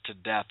nuances to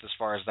death as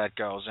far as that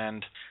goes,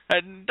 and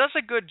does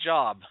a good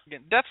job.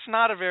 Death's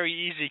not a very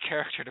easy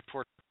character to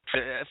portray.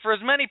 For as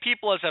many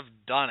people as have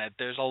done it,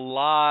 there's a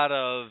lot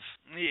of,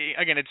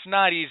 it's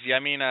not easy.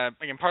 I mean,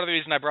 part of the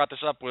reason I brought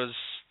this up was,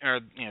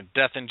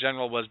 death in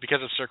general, was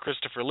because of Sir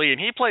Christopher Lee, and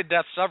he played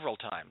death several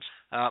times.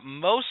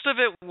 Most of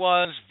it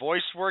was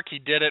voice work. He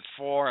did it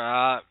for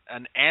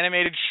an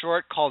animated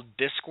short called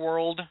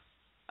Discworld.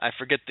 I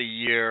forget the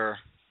year.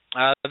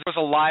 There was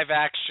a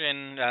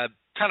live-action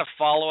kind of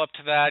follow-up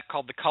to that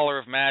called The Color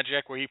of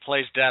Magic, where he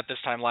plays death, this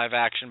time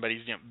live-action, but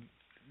he's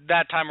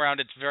that time around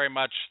it's very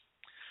much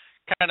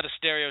kind of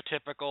the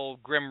stereotypical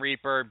Grim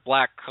Reaper,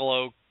 black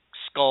cloak,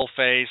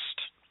 skull-faced.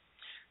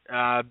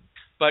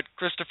 But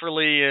Christopher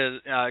Lee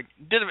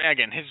did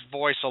again. His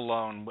voice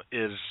alone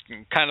is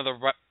kind of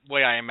the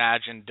way I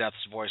imagine Death's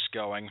voice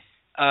going.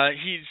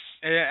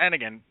 And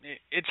again,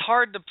 it's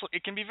hard to.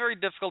 It can be very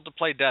difficult to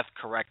play Death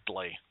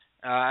correctly.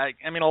 I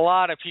mean, a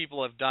lot of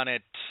people have done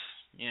it.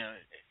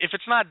 If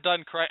it's not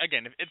done correct,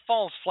 again, it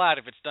falls flat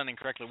if it's done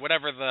incorrectly.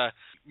 Whatever the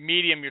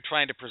medium you're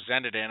trying to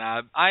present it in,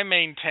 I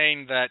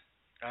maintain that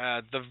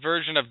the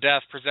version of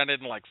Death presented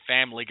in like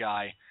Family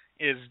Guy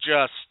is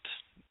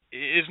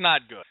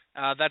not good.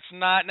 That's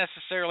not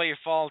necessarily a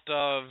fault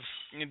of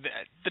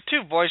the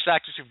two voice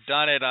actors who've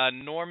done it.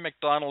 Norm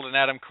Macdonald and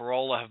Adam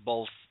Carolla have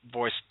both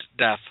voiced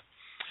Death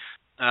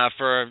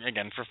for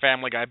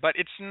Family Guy, but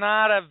it's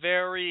not a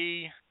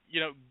very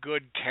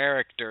good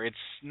character. It's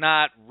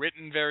not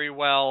written very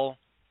well.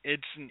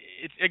 It's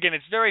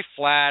very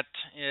flat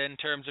in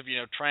terms of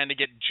trying to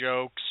get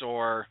jokes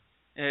or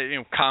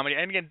comedy.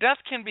 And again, Death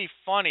can be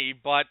funny,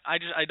 but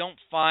I don't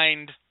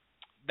find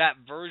that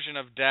version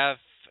of Death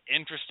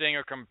interesting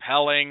or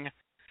compelling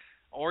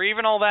or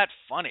even all that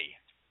funny.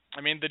 I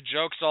mean, the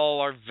jokes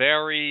all are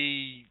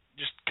very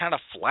just kind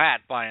of flat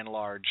by and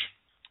large.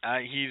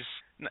 He's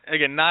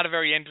again not a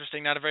very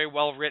interesting, not a very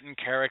well written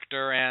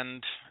character,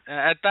 and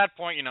at that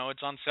point,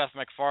 it's on Seth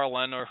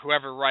MacFarlane or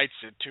whoever writes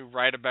it to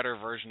write a better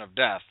version of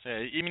Death.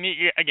 Even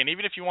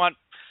if you want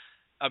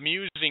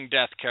amusing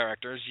Death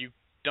characters, you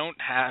don't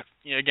have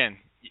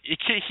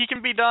he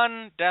can be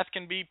done. Death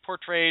can be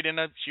portrayed in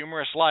a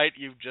humorous light.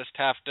 You just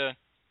have to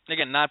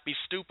not be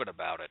stupid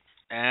about it.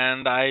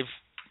 And I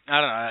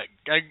don't know.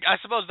 I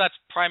suppose that's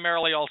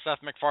primarily all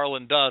Seth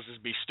MacFarlane does is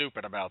be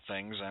stupid about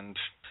things, and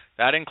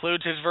that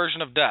includes his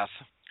version of Death.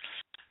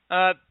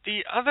 The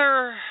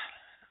other,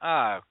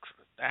 I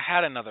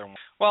had another one.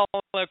 Well,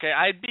 okay,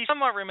 I'd be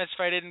somewhat remiss if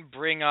I didn't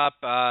bring up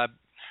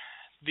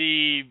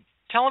the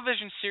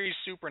television series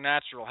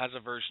Supernatural has a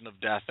version of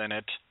Death in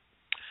it.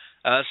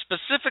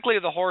 Specifically,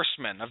 the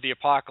Horsemen of the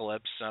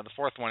Apocalypse. The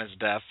fourth one is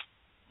Death.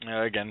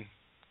 Again,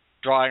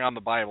 drawing on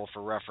the Bible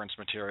for reference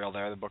material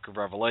there, the Book of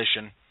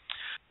Revelation.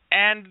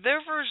 And their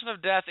version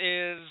of Death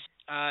is,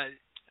 I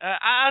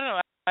don't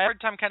know, I had a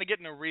hard time kind of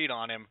getting a read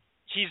on him.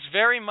 He's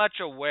very much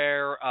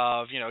aware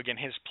of,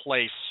 his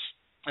place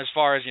as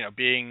far as,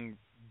 being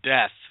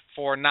Death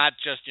for not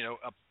just,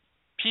 a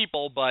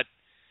people, but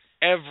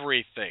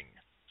everything.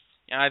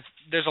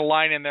 There's a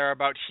line in there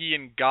about he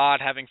and God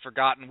having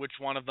forgotten which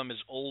one of them is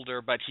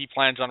older, but he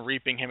plans on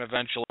reaping him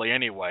eventually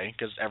anyway,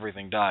 because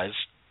everything dies.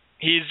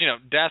 He's,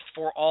 Death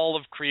for all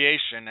of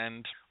creation,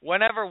 and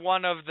whenever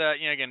one of the,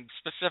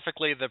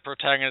 specifically the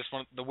protagonists,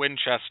 the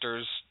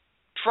Winchesters,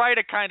 try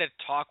to kind of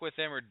talk with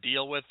him or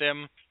deal with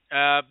him,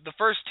 the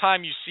first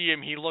time you see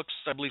him, he looks,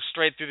 I believe,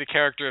 straight through the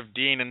character of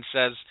Dean and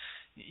says,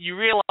 "You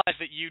realize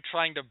that you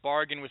trying to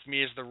bargain with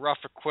me is the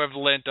rough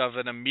equivalent of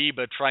an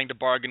amoeba trying to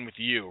bargain with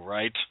you,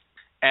 right?"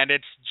 And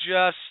it's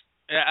just,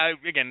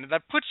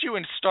 that puts you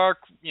in stark,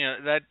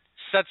 that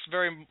sets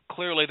very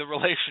clearly the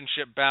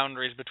relationship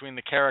boundaries between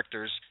the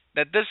characters.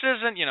 That this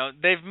isn't,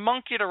 they've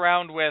monkeyed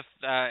around with,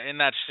 in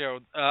that show,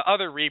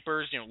 other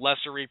Reapers,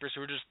 lesser Reapers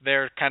who are just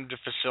there kind of to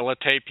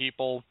facilitate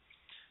people,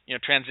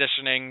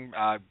 transitioning,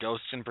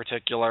 ghosts in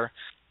particular.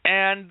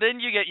 And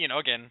then you get,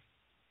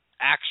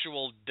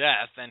 actual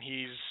Death, and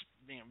he's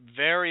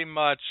very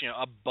much,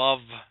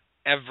 above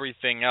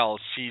everything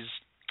else. He's,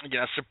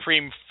 a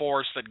supreme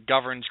force that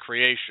governs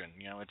creation.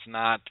 It's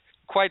not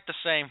quite the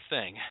same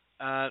thing.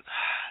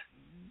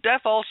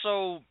 Death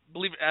also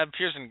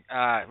appears in.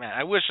 Man,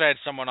 I wish I had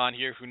someone on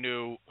here who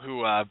knew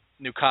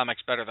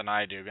comics better than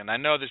I do, and I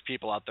know there's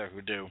people out there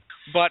who do.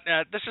 But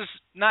this is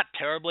not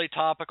terribly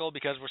topical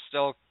because we're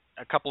still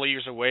a couple of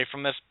years away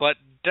from this. But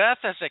Death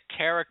as a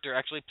character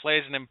actually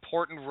plays an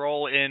important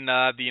role in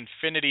the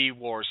Infinity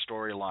War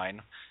storyline,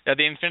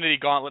 the Infinity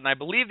Gauntlet, and I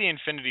believe the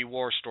Infinity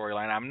War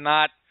storyline. I'm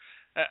not.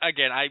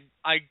 Again,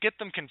 I get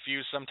them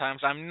confused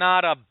sometimes. I'm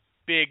not a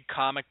big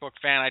comic book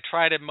fan. I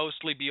try to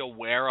mostly be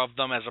aware of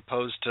them as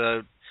opposed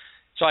to,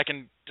 so I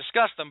can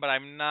discuss them, but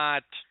I'm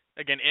not,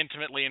 again,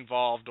 intimately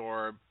involved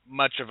or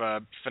much of a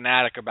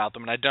fanatic about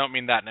them, and I don't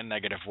mean that in a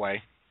negative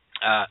way.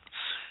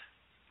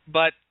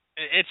 But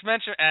it's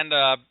mentioned, and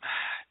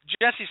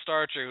Jesse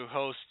Starcher, who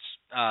hosts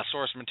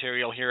Source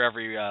Material here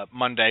every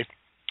Monday,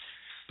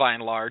 by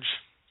and large,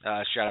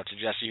 shout out to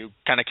Jesse, who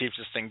kind of keeps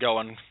this thing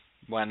going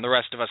when the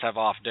rest of us have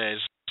off days.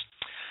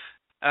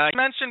 He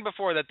mentioned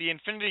before that the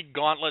Infinity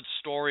Gauntlet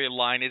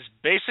storyline is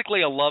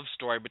basically a love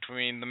story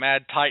between the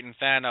Mad Titan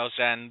Thanos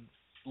and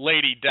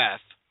Lady Death,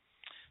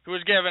 who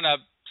is given a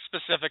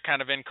specific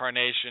kind of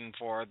incarnation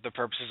for the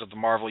purposes of the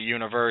Marvel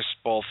Universe.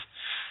 Both,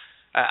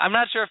 I'm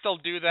not sure if they'll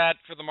do that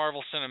for the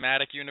Marvel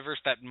Cinematic Universe.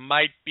 That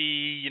might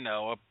be,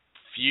 a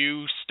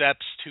few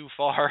steps too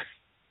far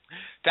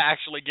to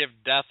actually give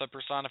Death a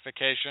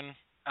personification.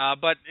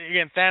 But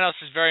again, Thanos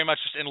is very much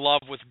just in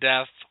love with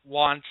Death,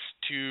 wants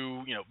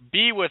to,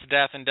 be with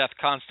Death, and Death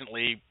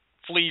constantly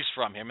flees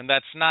from him. And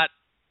that's not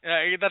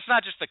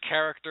just the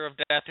character of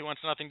Death who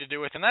wants nothing to do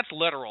with him. That's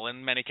literal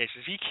in many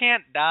cases. He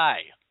can't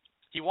die.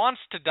 He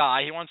wants to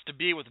die. He wants to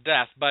be with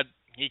Death, but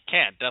he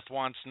can't. Death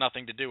wants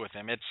nothing to do with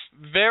him. It's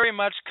very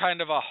much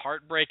kind of a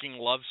heartbreaking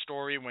love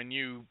story when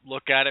you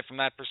look at it from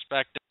that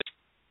perspective.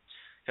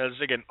 Because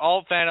again,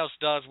 all Thanos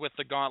does with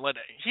the gauntlet,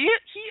 he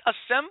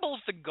assembles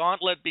the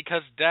gauntlet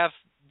because Death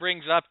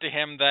brings up to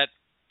him that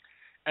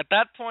at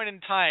that point in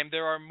time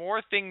there are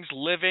more things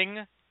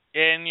living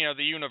in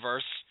the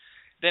universe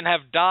than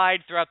have died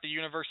throughout the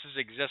universe's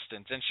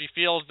existence, and she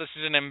feels this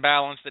is an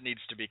imbalance that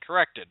needs to be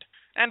corrected.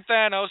 And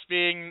Thanos,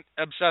 being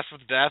obsessed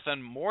with Death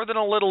and more than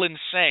a little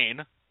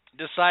insane,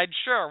 decides,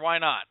 sure, why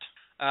not?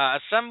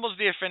 Assembles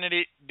the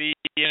Infinity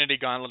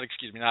Gauntlet,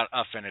 excuse me, not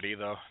Affinity,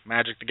 though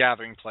Magic the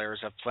Gathering players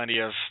have plenty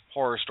of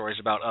horror stories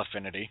about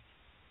Affinity.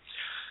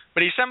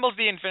 But he assembles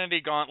the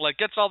Infinity Gauntlet,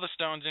 gets all the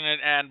stones in it,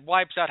 and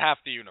wipes out half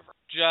the universe.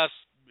 Just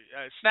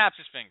snaps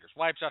his fingers,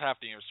 wipes out half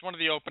the universe. It's one of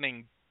the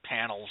opening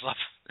panels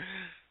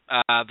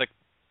of the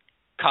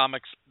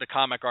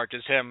comic arc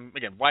is him,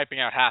 again,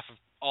 wiping out half of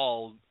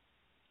all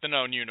the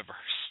known universe,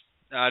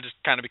 just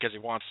kind of because he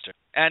wants to.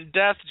 And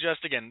Death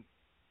just, again,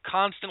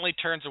 constantly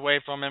turns away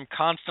from him,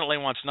 constantly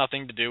wants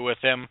nothing to do with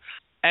him.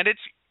 And it's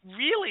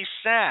really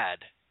sad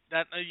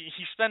that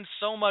he spends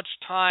so much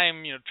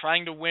time,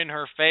 trying to win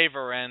her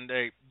favor, and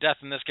Death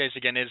in this case,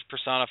 again, is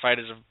personified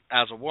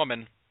as a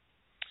woman.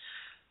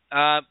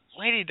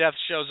 Lady Death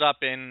shows up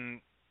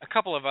in a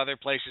couple of other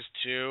places,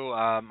 too.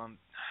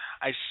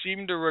 I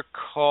seem to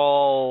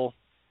recall...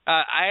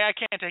 I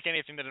can't take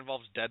anything that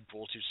involves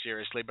Deadpool too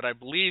seriously, but I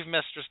believe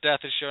Mistress Death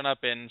has shown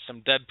up in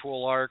some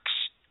Deadpool arcs.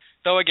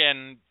 Though,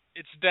 again,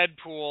 it's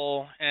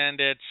Deadpool,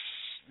 and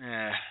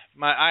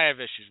I have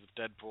issues with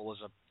Deadpool as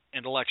an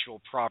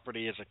intellectual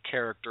property, as a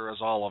character, as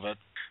all of it.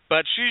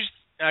 But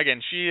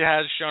she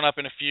has shown up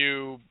in a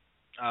few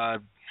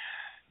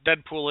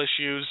Deadpool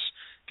issues,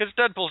 because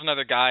Deadpool's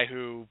another guy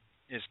who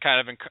is kind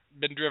of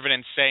been driven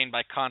insane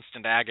by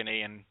constant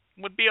agony and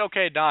would be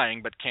okay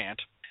dying, but can't.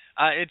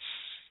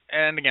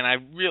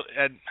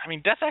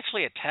 Death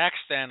actually attacks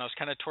Thanos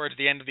kind of towards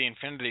the end of the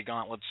Infinity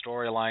Gauntlet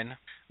storyline.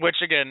 Which,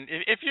 again,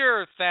 if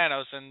you're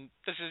Thanos and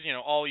this is,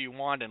 all you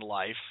want in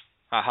life,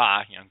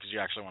 because you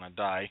actually want to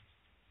die,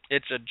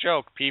 it's a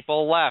joke.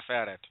 People laugh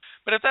at it.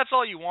 But if that's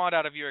all you want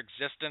out of your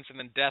existence and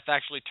then Death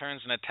actually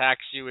turns and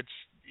attacks you,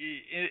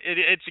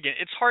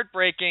 it's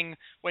heartbreaking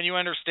when you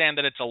understand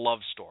that it's a love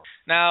story.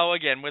 Now,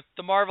 again, with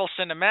the Marvel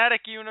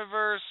Cinematic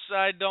Universe,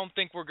 I don't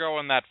think we're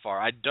going that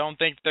far. I don't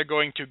think they're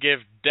going to give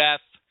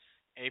Death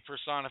a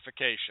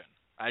personification.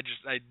 I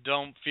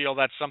don't feel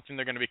that's something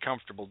they're going to be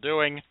comfortable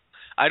doing.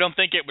 I don't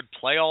think it would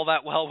play all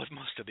that well with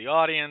most of the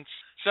audience.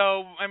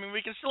 So,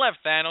 we can still have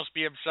Thanos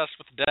be obsessed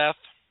with Death,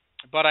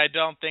 but I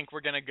don't think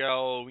we're going to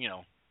go,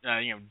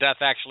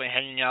 Death actually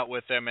hanging out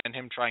with him and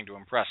him trying to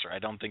impress her. I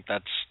don't think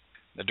that's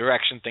the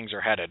direction things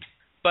are headed.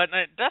 But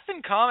Death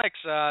in comics,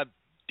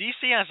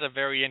 DC has a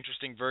very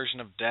interesting version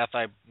of Death.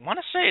 I want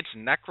to say it's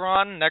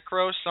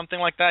Necros, something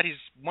like that. He's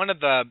one of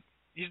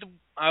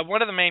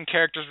the main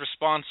characters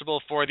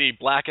responsible for the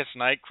Blackest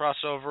Night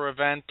crossover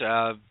event,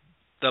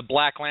 the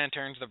Black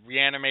Lanterns, the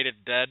reanimated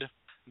dead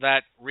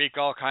that wreak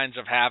all kinds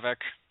of havoc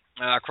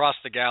across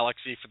the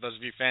galaxy, for those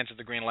of you fans of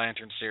the Green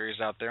Lantern series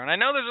out there. And I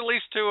know there's at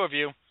least two of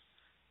you.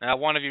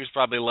 One of you is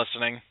probably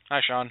listening.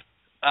 Hi, Sean.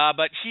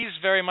 But he's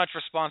very much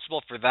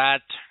responsible for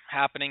that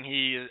happening.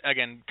 He,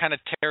 again,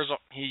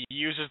 he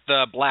uses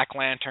the Black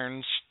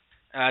Lanterns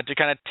to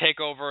kind of take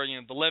over,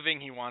 the living.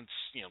 He wants,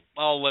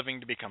 all living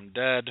to become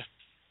dead.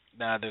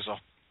 I'm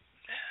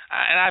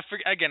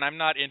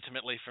not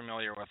intimately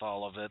familiar with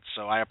all of it,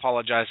 so I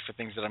apologize for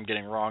things that I'm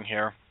getting wrong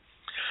here.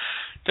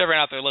 To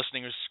everyone out there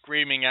listening who's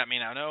screaming at me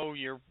now, no,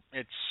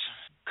 it's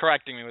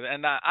correcting me with it,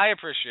 and I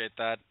appreciate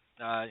that.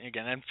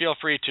 Again, and feel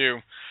free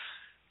to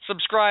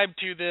subscribe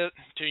to the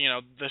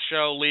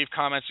show, leave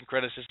comments and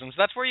criticisms.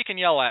 That's where you can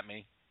yell at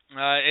me.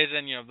 Is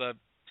in the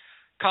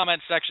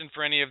comment section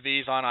for any of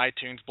these on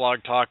iTunes,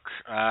 Blog Talk,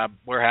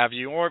 where have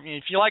you. Or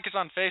if you like us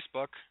on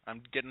Facebook,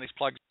 I'm getting these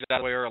plugs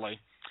out way early.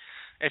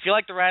 If you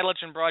like the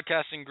Radlichen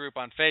Broadcasting Group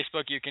on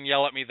Facebook, you can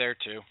yell at me there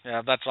too.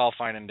 Yeah, that's all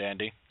fine and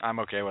dandy. I'm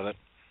okay with it.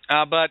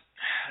 But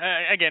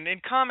again,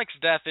 in comics,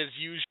 Death is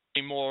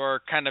usually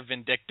more kind of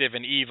vindictive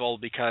and evil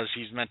because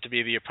he's meant to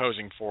be the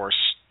opposing force.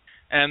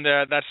 And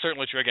that's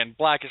certainly true. Again,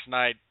 Blackest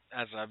Night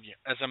as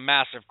a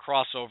massive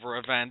crossover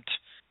event,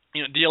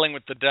 dealing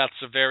with the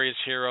deaths of various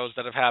heroes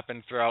that have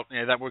happened throughout,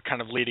 that were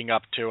kind of leading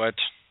up to it.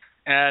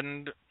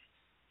 And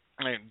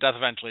Death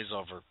eventually is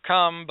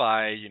overcome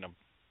by,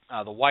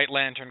 the White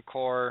Lantern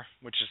Corps,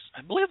 which is,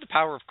 I believe, the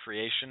power of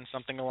creation,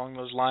 something along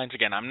those lines.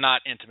 Again, I'm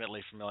not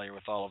intimately familiar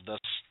with all of this.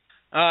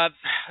 I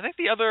think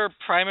the other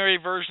primary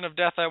version of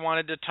Death I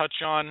wanted to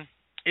touch on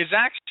is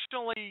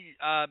actually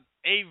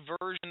a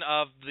version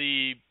of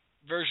the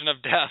version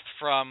of Death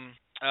from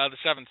the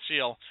Seventh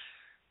Seal.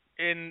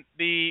 In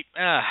the,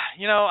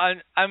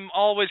 I'm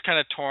always kind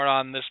of torn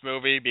on this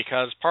movie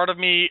because part of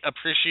me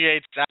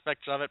appreciates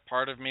aspects of it,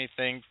 part of me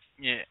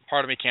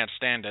can't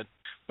stand it.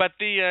 But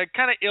the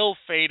kind of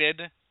ill-fated,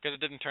 because it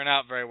didn't turn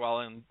out very well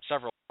in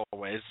several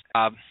ways,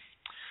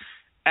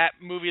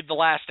 movie The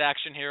Last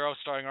Action Hero,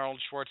 starring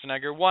Arnold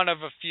Schwarzenegger, one of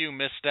a few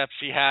missteps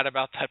he had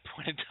about that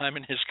point in time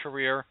in his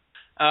career.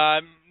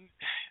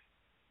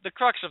 The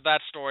crux of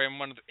that story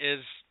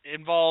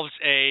involves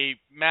a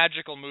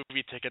magical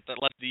movie ticket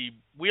that lets the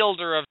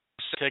wielder of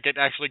the ticket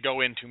actually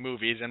go into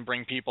movies and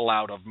bring people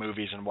out of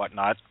movies and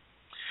whatnot.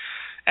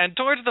 And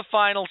towards the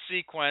final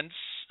sequence,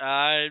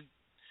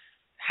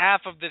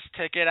 half of this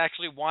ticket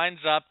actually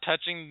winds up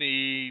touching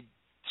the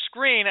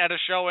screen at a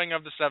showing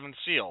of The Seventh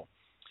Seal.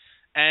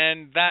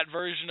 And that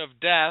version of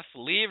Death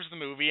leaves the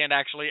movie and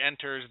actually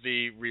enters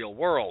the real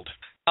world.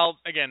 Now,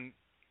 again,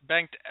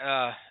 Bengt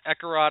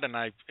Eckerott, and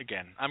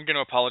I'm going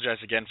to apologize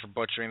again for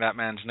butchering that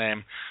man's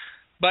name,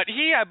 but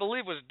he, I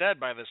believe, was dead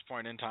by this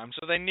point in time,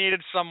 so they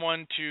needed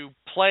someone to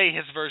play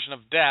his version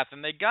of Death,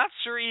 and they got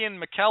Sir Ian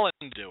McKellen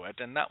to do it,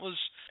 and that was,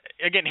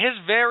 again, his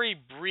very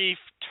brief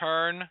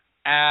turn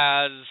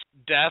as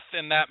Death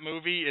in that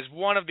movie is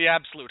one of the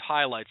absolute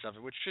highlights of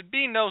it, which should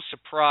be no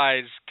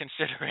surprise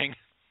considering,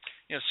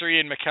 Sir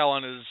Ian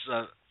McKellen is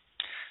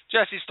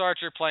Jesse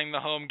Starcher playing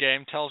the home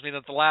game tells me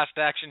that The Last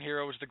Action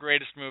Hero is the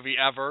greatest movie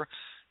ever.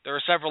 There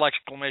are several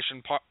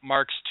exclamation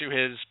marks to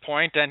his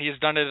point, and he's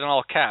done it in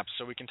all caps,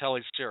 so we can tell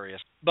he's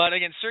serious. But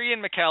again, Sir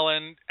Ian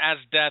McKellen as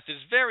Death is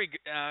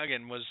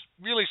was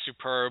really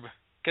superb,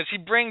 because he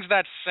brings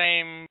that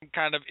same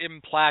kind of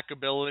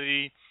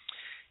implacability.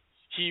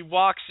 He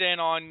walks in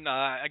on,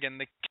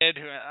 the kid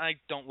who, I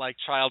don't like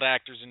child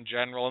actors in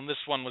general, and this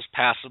one was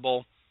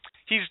passable.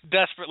 He's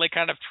desperately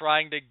kind of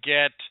trying to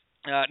get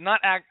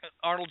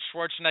Arnold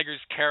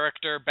Schwarzenegger's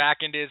character back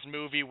into his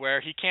movie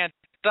where he can't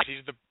die.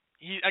 He's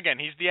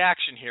the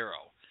action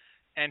hero,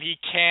 and he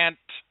can't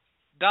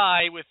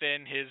die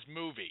within his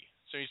movie.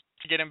 So he's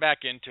to get him back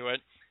into it.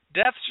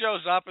 Death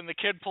shows up, and the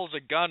kid pulls a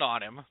gun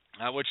on him,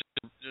 which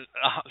is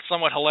a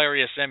somewhat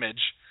hilarious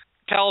image.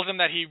 Tells him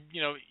that you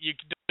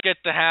don't get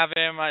to have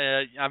him.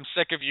 I'm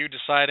sick of you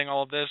deciding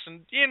all of this.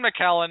 And Ian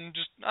McKellen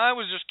I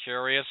was just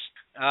curious.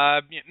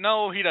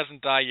 No, he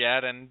doesn't die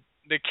yet, and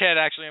the kid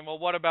actually, well,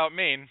 what about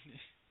me?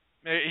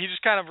 He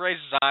just kind of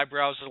raises his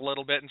eyebrows a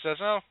little bit and says,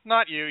 oh,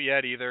 not you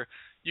yet either.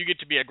 You get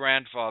to be a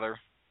grandfather.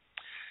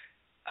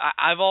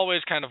 I've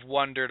always kind of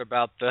wondered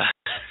about the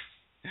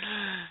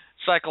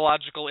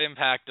psychological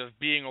impact of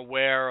being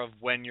aware of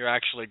when you're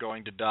actually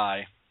going to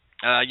die,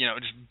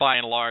 just by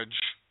and large.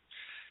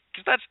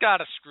 Because that's got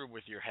to screw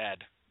with your head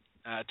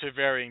to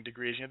varying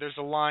degrees. There's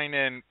a line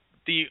in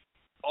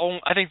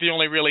I think the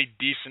only really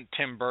decent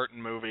Tim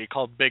Burton movie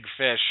called Big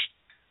Fish.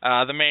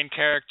 The main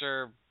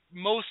character,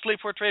 mostly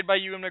portrayed by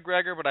Ewan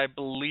McGregor, but I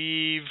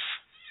believe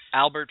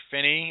Albert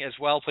Finney as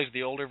well plays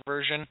the older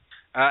version.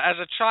 As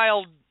a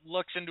child,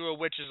 looks into a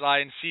witch's eye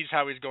and sees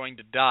how he's going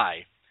to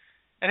die.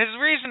 And his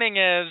reasoning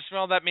is,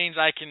 well, that means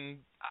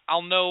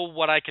I'll know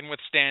what I can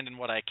withstand and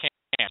what I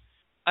can't.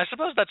 I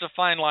suppose that's a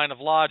fine line of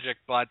logic,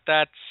 but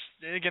that's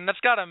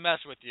got to mess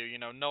with you,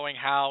 knowing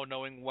how,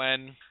 knowing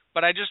when.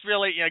 But I just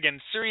really,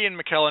 Sir Ian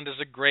McKellen does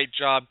a great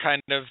job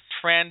kind of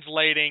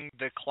translating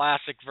the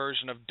classic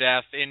version of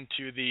Death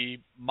into the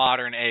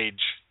modern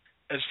age,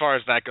 as far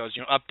as that goes,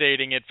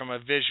 updating it from a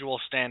visual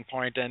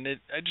standpoint. And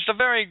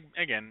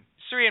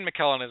Sir Ian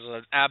McKellen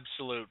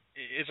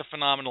is a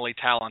phenomenally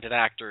talented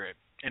actor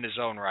in his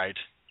own right.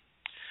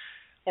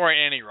 Or in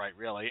any right,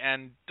 really.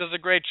 And does a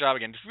great job,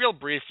 just real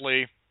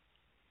briefly,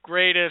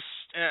 greatest,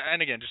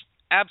 and just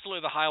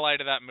absolutely the highlight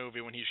of that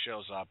movie when he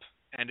shows up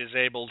and is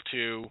able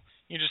to,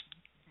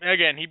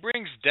 he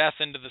brings Death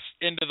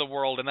into the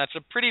world, and that's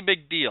a pretty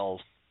big deal.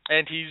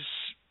 And he's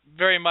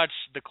very much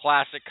the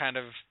classic kind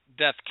of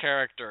Death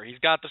character. He's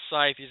got the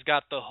scythe, he's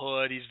got the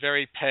hood, he's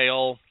very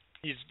pale,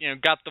 he's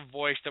got the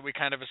voice that we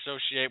kind of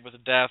associate with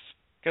Death.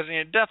 Because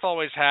Death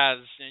always has,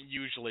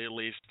 usually at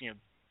least,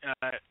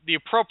 the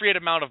appropriate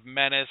amount of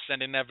menace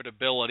and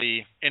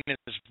inevitability in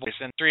his voice,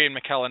 and Ian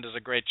McKellen does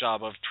a great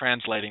job of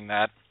translating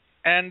that.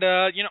 And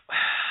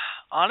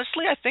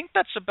honestly, I think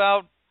that's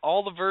about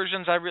all the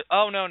versions I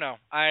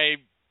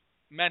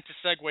meant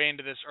to segue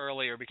into this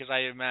earlier because I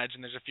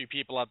imagine there's a few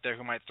people out there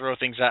who might throw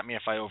things at me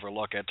if I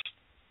overlook it.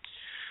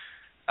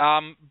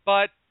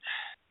 But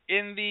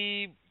in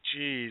the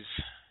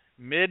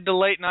mid to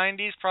late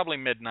 90s, probably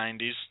mid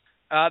 90s,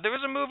 there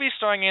was a movie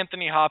starring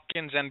Anthony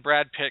Hopkins and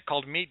Brad Pitt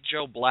called Meet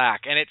Joe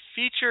Black, and it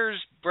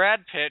features Brad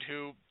Pitt,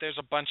 who there's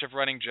a bunch of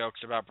running jokes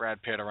about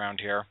Brad Pitt around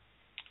here.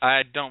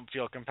 I don't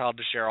feel compelled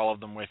to share all of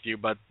them with you,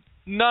 but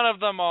none of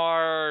them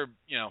are,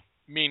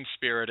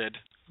 mean-spirited.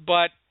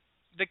 But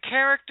the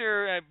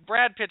character,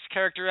 Brad Pitt's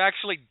character,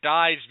 actually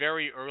dies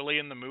very early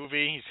in the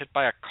movie. He's hit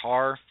by a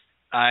car.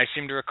 I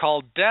seem to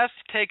recall Death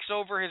takes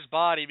over his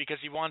body because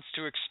he wants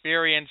to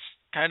experience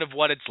kind of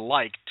what it's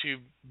like to,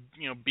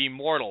 be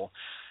mortal.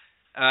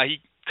 He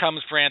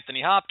comes for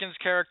Anthony Hopkins'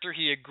 character.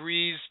 He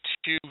agrees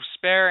to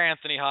spare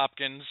Anthony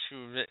Hopkins,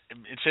 who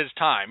it's his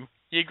time.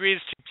 He agrees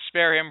to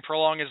spare him,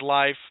 prolong his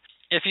life,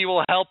 if he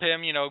will help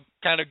him,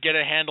 kind of get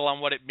a handle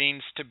on what it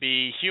means to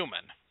be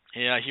human.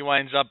 He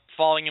winds up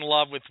falling in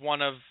love with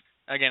one of,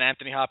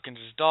 Anthony Hopkins'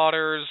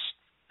 daughters.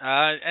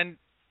 And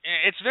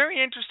it's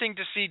very interesting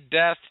to see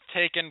Death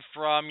taken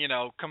from,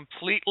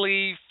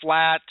 completely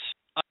flat,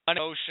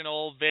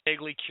 unemotional,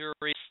 vaguely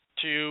curious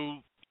to,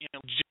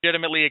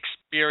 legitimately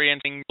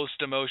experiencing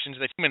most emotions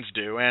that humans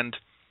do. And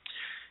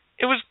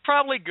it was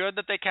probably good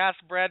that they cast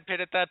Brad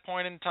Pitt at that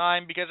point in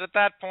time, because at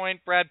that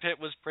point, Brad Pitt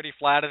was pretty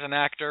flat as an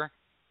actor.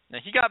 Now,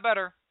 he got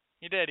better.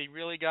 He did. He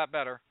really got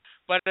better.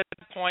 But at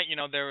that point,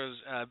 there was,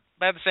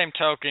 by the same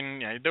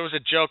token, there was a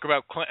joke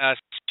about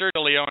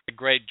Sergio Leone, a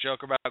great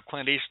joke about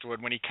Clint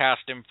Eastwood when he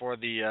cast him for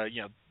the,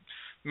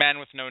 Man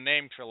with No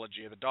Name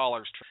trilogy, the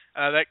Dollars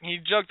trilogy. That he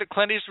joked that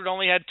Clint Eastwood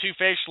only had two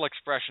facial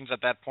expressions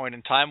at that point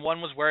in time.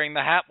 One was wearing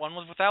the hat, one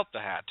was without the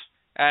hat.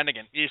 And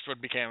again,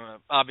 Eastwood became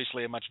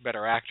obviously a much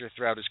better actor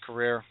throughout his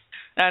career.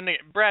 And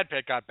Brad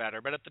Pitt got better,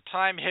 but at the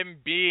time, him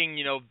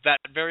being, that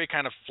very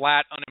kind of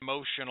flat,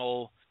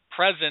 unemotional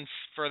presence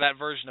for that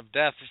version of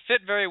Death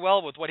fit very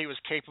well with what he was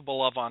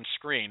capable of on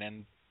screen.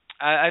 And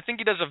I think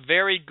he does a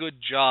very good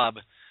job,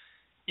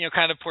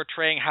 kind of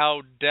portraying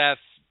how Death,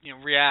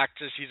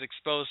 reacts as he's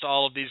exposed to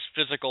all of these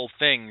physical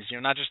things,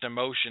 not just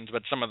emotions,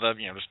 but some of the,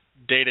 just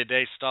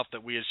day-to-day stuff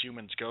that we as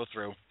humans go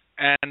through.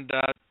 And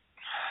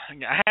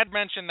I had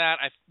mentioned that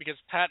because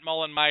Pat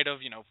Mullen might have,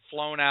 he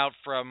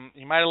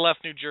might have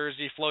left New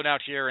Jersey, flown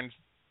out here, and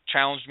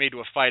challenged me to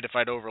a fight if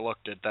I'd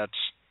overlooked it. That's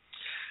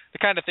the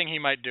kind of thing he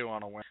might do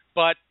on a whim.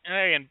 But,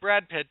 again,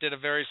 Brad Pitt did a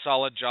very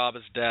solid job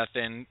as Death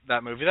in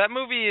that movie. That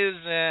movie is,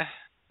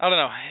 I don't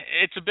know,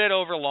 it's a bit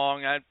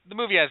overlong. The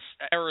movie has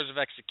errors of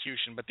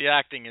execution, but the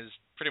acting is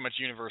pretty much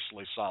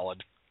universally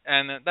solid.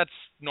 And that's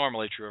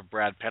normally true of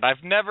Brad Pitt.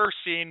 I've never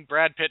seen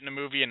Brad Pitt in a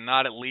movie and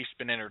not at least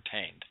been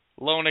entertained.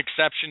 Lone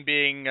exception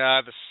being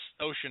the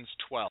Ocean's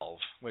 12,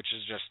 which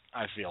is just,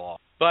 I feel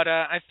off. But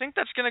I think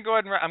that's going to go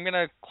ahead and I'm going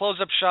to close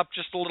up shop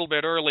just a little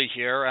bit early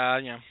here.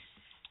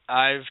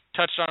 I've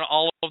touched on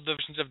all of the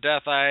versions of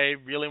Death I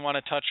really want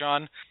to touch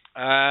on.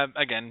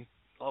 Again,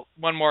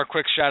 one more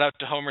quick shout out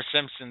to Homer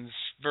Simpson's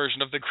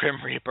version of the Grim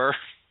Reaper,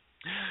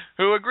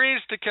 who agrees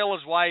to kill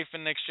his wife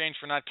in exchange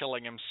for not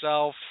killing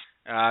himself.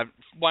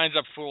 Winds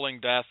up fooling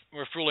God,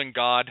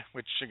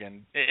 which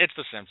again, it's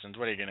The Simpsons.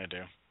 What are you gonna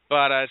do?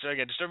 But so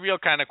again, just a real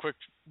kind of quick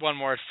one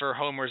more for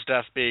Homer's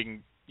death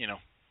being,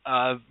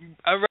 a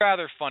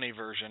rather funny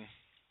version.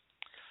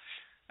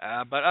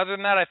 But other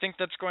than that, I think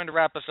that's going to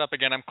wrap us up.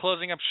 Again, I'm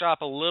closing up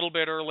shop a little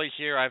bit early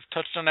here. I've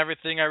touched on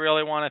everything I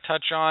really want to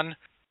touch on,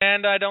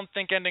 and I don't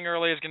think ending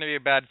early is going to be a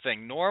bad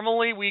thing.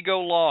 Normally, we go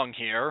long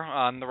here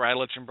on the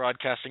Radulich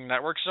Broadcasting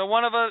Network, so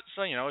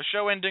a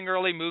show ending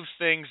early moves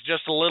things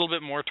just a little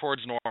bit more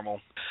towards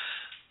normal.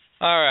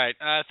 All right.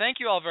 Thank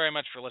you all very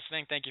much for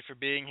listening. Thank you for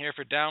being here,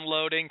 for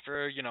downloading,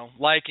 for,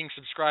 liking,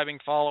 subscribing,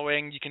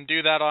 following. You can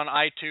do that on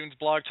iTunes,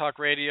 Blog Talk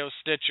Radio,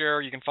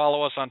 Stitcher. You can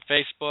follow us on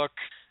Facebook.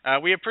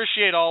 We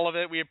appreciate all of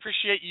it. We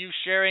appreciate you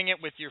sharing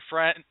it with your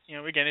friend.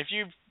 Again, if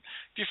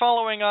you're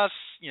following us,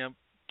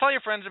 tell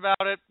your friends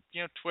about it.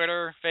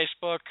 Twitter,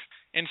 Facebook,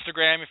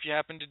 Instagram, if you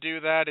happen to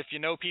do that. If you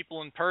know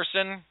people in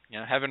person,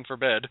 heaven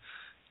forbid,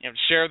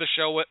 share the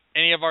show with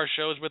any of our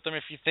shows with them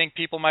if you think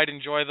people might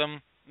enjoy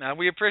them.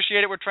 We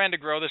appreciate it. We're trying to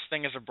grow this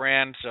thing as a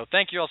brand, so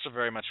thank you all so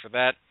very much for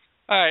that.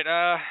 All right,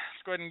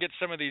 let's go ahead and get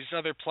some of these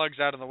other plugs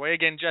out of the way.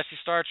 Again, Jesse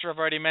Starcher, I've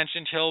already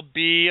mentioned, he'll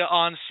be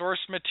on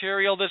Source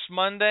Material this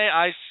Monday.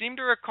 I seem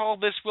to recall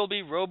this will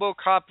be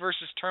RoboCop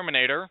versus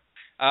Terminator,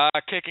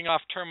 kicking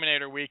off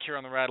Terminator Week here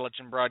on the Radulich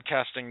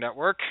Broadcasting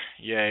Network.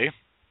 Yay.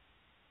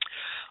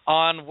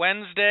 On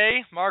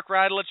Wednesday, Mark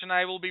Radulich and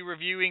I will be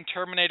reviewing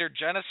Terminator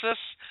Genisys.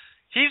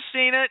 He's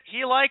seen it.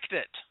 He liked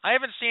it. I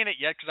haven't seen it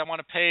yet because I want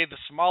to pay the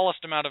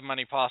smallest amount of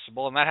money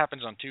possible, and that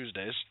happens on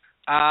Tuesdays.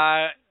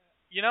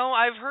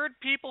 I've heard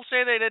people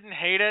say they didn't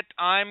hate it.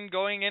 I'm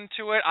going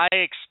into it. I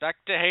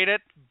expect to hate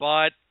it,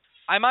 but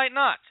I might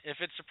not. If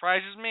it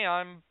surprises me,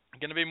 I'm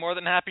going to be more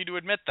than happy to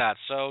admit that.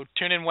 So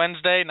tune in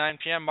Wednesday, 9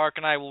 p.m. Mark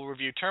and I will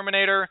review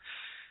Terminator.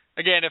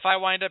 Again, if I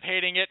wind up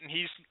hating it and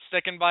he's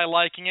sticking by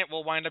liking it,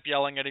 we'll wind up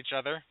yelling at each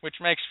other, which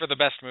makes for the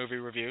best movie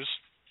reviews.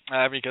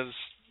 Because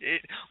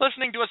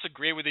listening to us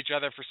agree with each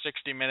other for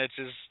 60 minutes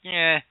is,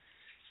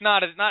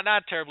 not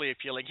terribly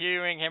appealing.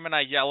 Hearing him and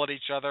I yell at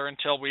each other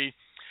until we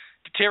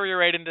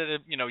deteriorate into the,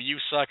 you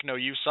suck, no,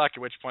 you suck,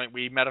 at which point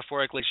we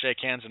metaphorically shake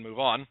hands and move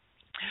on,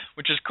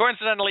 which is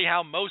coincidentally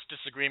how most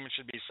disagreements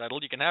should be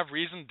settled. You can have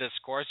reasoned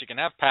discourse, you can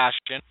have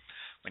passion.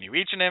 When you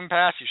reach an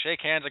impasse, you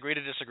shake hands, agree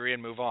to disagree,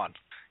 and move on.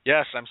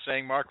 Yes, I'm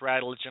saying Mark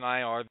Radulich and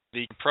I are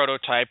the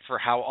prototype for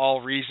how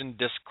all reasoned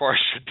discourse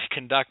should be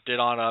conducted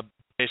on a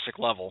basic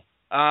level.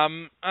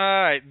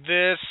 Alright,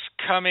 this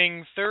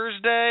coming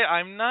Thursday,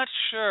 I'm not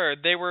sure.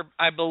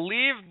 I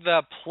believe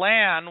the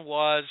plan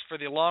was for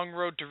the Long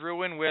Road to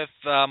Ruin with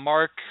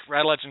Mark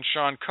Radulich and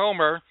Sean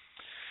Comer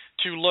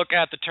to look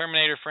at the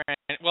Terminator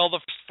franchise, the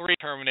three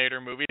Terminator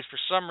movies. For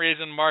some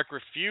reason, Mark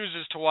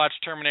refuses to watch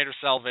Terminator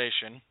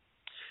Salvation.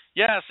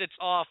 Yes, it's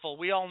awful.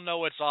 We all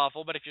know it's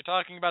awful, but if you're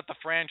talking about the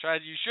franchise,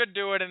 you should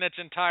do it in its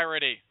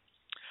entirety.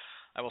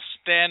 I will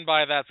stand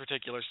by that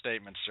particular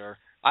statement, sir.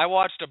 I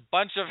watched a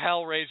bunch of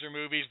Hellraiser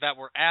movies that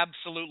were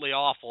absolutely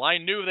awful. I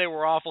knew they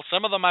were awful.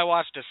 Some of them I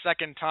watched a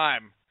second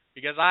time.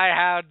 because I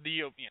have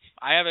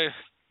a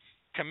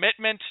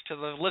commitment to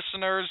the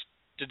listeners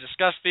to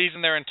discuss these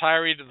in their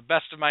entirety to the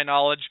best of my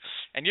knowledge,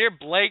 and you're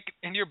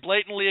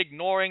blatantly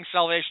ignoring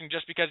Salvation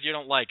just because you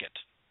don't like it.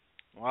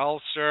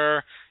 Well,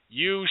 sir,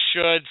 you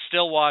should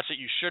still watch it.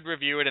 You should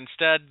review it.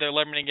 Instead, they're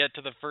limiting it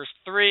to the first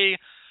 3,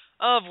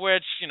 of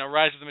which,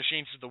 Rise of the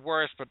Machines is the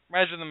worst, but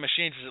Rise of the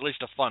Machines is at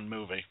least a fun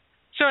movie.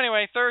 So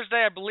anyway,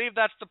 Thursday, I believe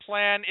that's the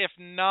plan. If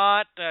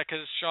not,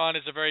 because Sean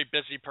is a very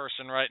busy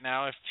person right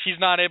now, if he's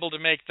not able to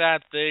make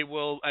that,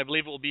 I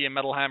believe it will be a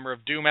Metal Hammer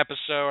of Doom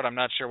episode. I'm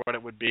not sure what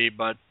it would be,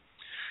 but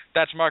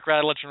that's Mark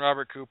Radulich and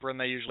Robert Cooper, and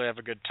they usually have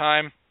a good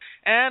time.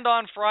 And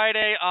on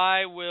Friday,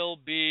 I will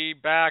be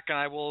back, and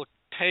I will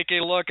take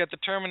a look at the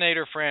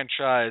Terminator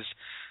franchise.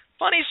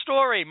 Funny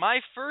story, my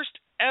first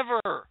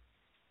ever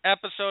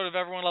episode of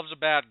Everyone Loves a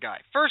Bad Guy,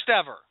 first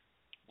ever,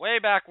 way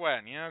back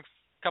when, a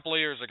couple of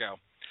years ago,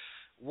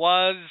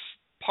 was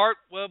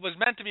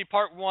meant to be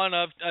part 1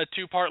 of a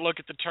 2-part look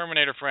at the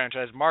Terminator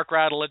franchise. Mark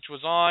Radulich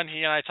was on.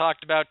 He and I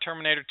talked about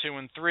Terminator 2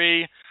 and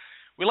 3.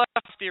 We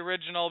left the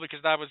original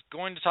because I was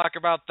going to talk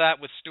about that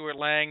with Stuart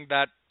Lang.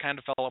 That kind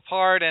of fell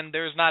apart, and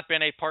there's not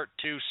been a part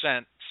 2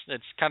 since.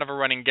 It's kind of a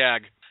running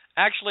gag.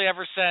 Actually,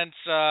 ever since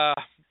The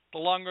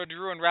Long Road to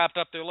Ruin wrapped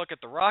up their look at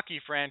the Rocky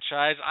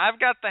franchise, I've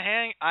got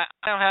I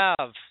now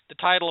have the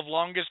title of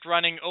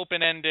longest-running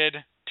open-ended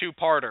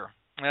 2-parter.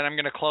 And I'm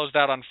going to close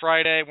that on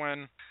Friday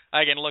when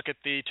I can look at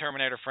the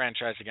Terminator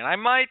franchise again.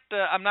 I'm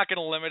not going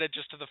to limit it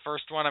just to the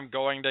first one. I'm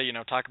going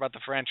to, talk about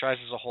the franchise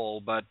as a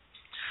whole, but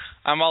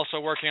I'm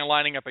also working on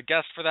lining up a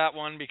guest for that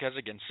one because,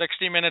 again,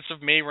 60 minutes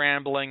of me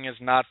rambling is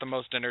not the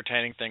most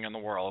entertaining thing in the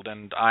world,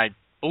 and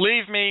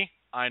believe me,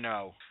 I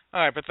know. All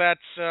right, but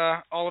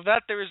that's all of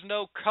that. There is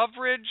no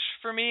coverage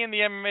for me in the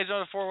MMA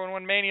Zone of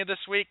 411 Mania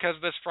this week because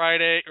this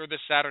Saturday,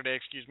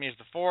 is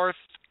the 4th,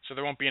 so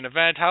there won't be an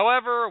event.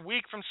 However, a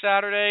week from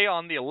Saturday,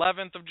 on the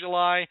 11th of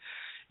July,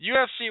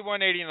 UFC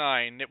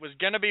 189. It was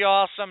going to be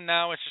awesome.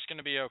 Now it's just going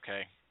to be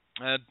okay.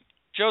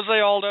 Jose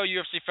Aldo,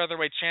 UFC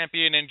featherweight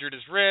champion, injured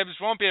his ribs.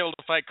 Won't be able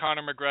to fight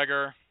Conor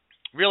McGregor.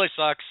 Really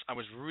sucks. I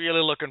was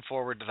really looking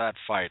forward to that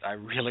fight. I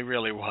really,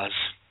 really was.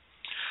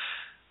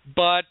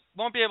 But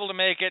won't be able to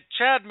make it.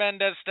 Chad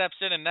Mendes steps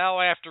in, and now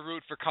I have to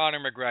root for Conor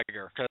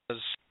McGregor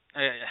because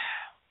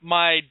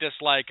my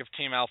dislike of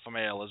Team Alpha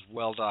Male is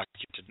well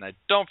documented, and I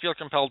don't feel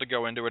compelled to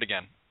go into it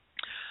again.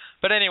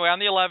 But anyway, on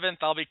the 11th,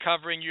 I'll be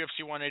covering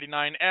UFC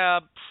 189.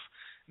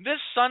 This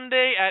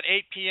Sunday at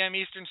 8 p.m.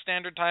 Eastern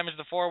Standard Time is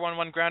the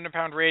 411 Ground and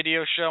Pound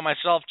radio show.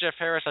 Myself, Jeff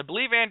Harris. I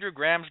believe Andrew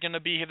Graham's going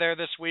to be there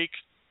this week,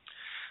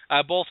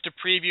 both to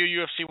preview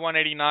UFC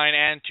 189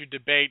 and to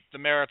debate the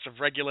merits of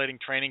regulating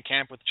training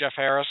camp with Jeff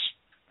Harris.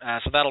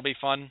 So that'll be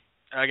fun.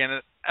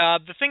 Again,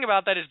 the thing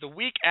about that is the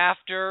week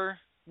after,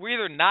 we're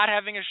either not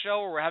having a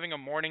show or we're having a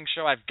morning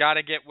show. I've got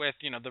to get with,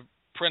 the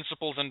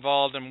principals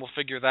involved, and we'll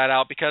figure that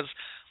out, because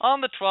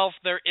on the 12th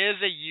there is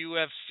a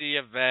UFC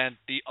event,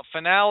 the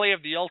finale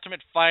of The Ultimate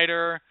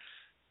Fighter,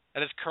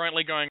 that is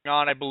currently going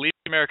on. I believe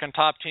the American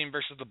Top Team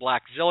versus the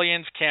Black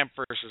Zillions, camp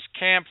versus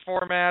camp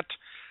format.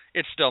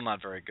 It's still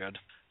not very good.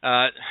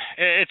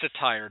 It's a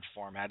tired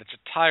format. It's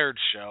a tired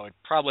show. It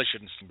probably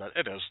shouldn't seem, but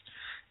it is.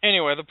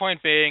 Anyway, the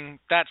point being,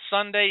 that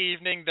Sunday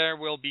evening there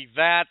will be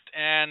that,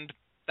 and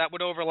that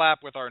would overlap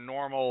with our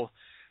normal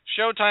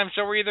showtime,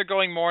 so we're either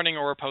going morning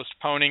or we're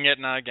postponing it.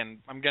 Now, again,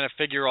 I'm going to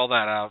figure all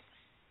that out.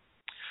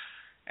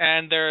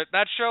 And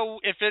that show,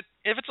 if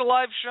it's a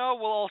live show,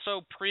 we'll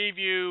also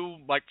preview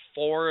like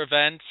 4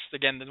 events.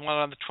 Again, the one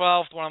on the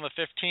 12th, one on the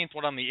 15th,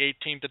 one on the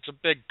 18th. It's a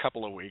big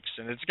couple of weeks,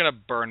 and it's going to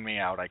burn me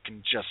out. I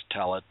can just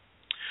tell it.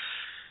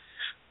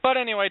 But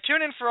anyway,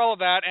 tune in for all of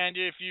that, and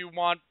if you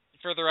want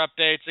further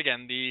updates,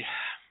 again, the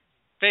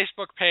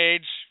Facebook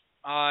page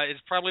is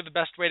probably the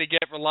best way to get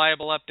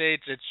reliable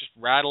updates. It's just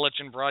Radulich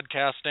and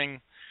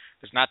Broadcasting.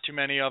 There's not too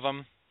many of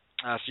them.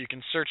 So you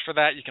can search for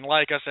that. You can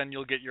like us, and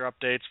you'll get your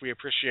updates. We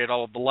appreciate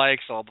all of the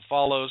likes, all the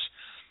follows.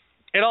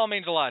 It all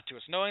means a lot to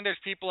us. Knowing there's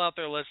people out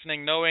there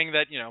listening, knowing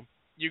that,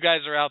 you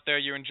guys are out there,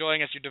 you're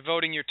enjoying us, you're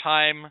devoting your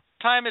time.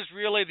 Time is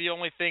really the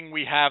only thing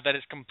we have that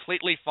is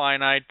completely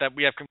finite, that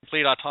we have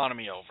complete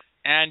autonomy over.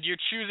 And you're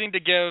choosing to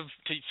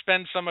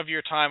spend some of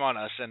your time on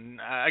us. And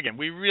again,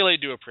 we really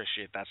do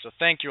appreciate that. So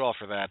thank you all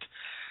for that.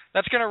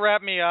 That's going to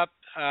wrap me up.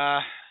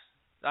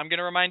 I'm going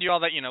to remind you all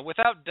that,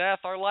 without death,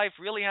 our life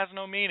really has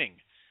no meaning.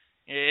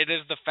 It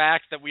is the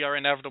fact that we are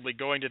inevitably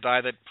going to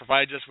die that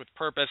provides us with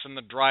purpose and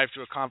the drive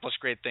to accomplish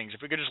great things.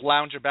 If we could just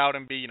lounge about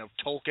and be,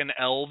 Tolkien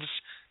elves,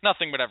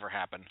 nothing would ever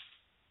happen.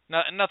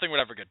 Nothing would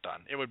ever get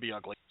done. It would be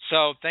ugly.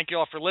 So thank you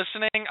all for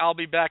listening. I'll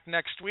be back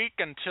next week.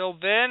 Until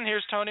then,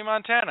 here's Tony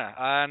Montana.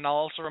 And I'll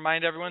also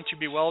remind everyone to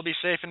be well, be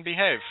safe, and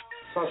behave.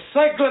 So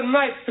say good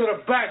night to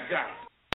the bad guy.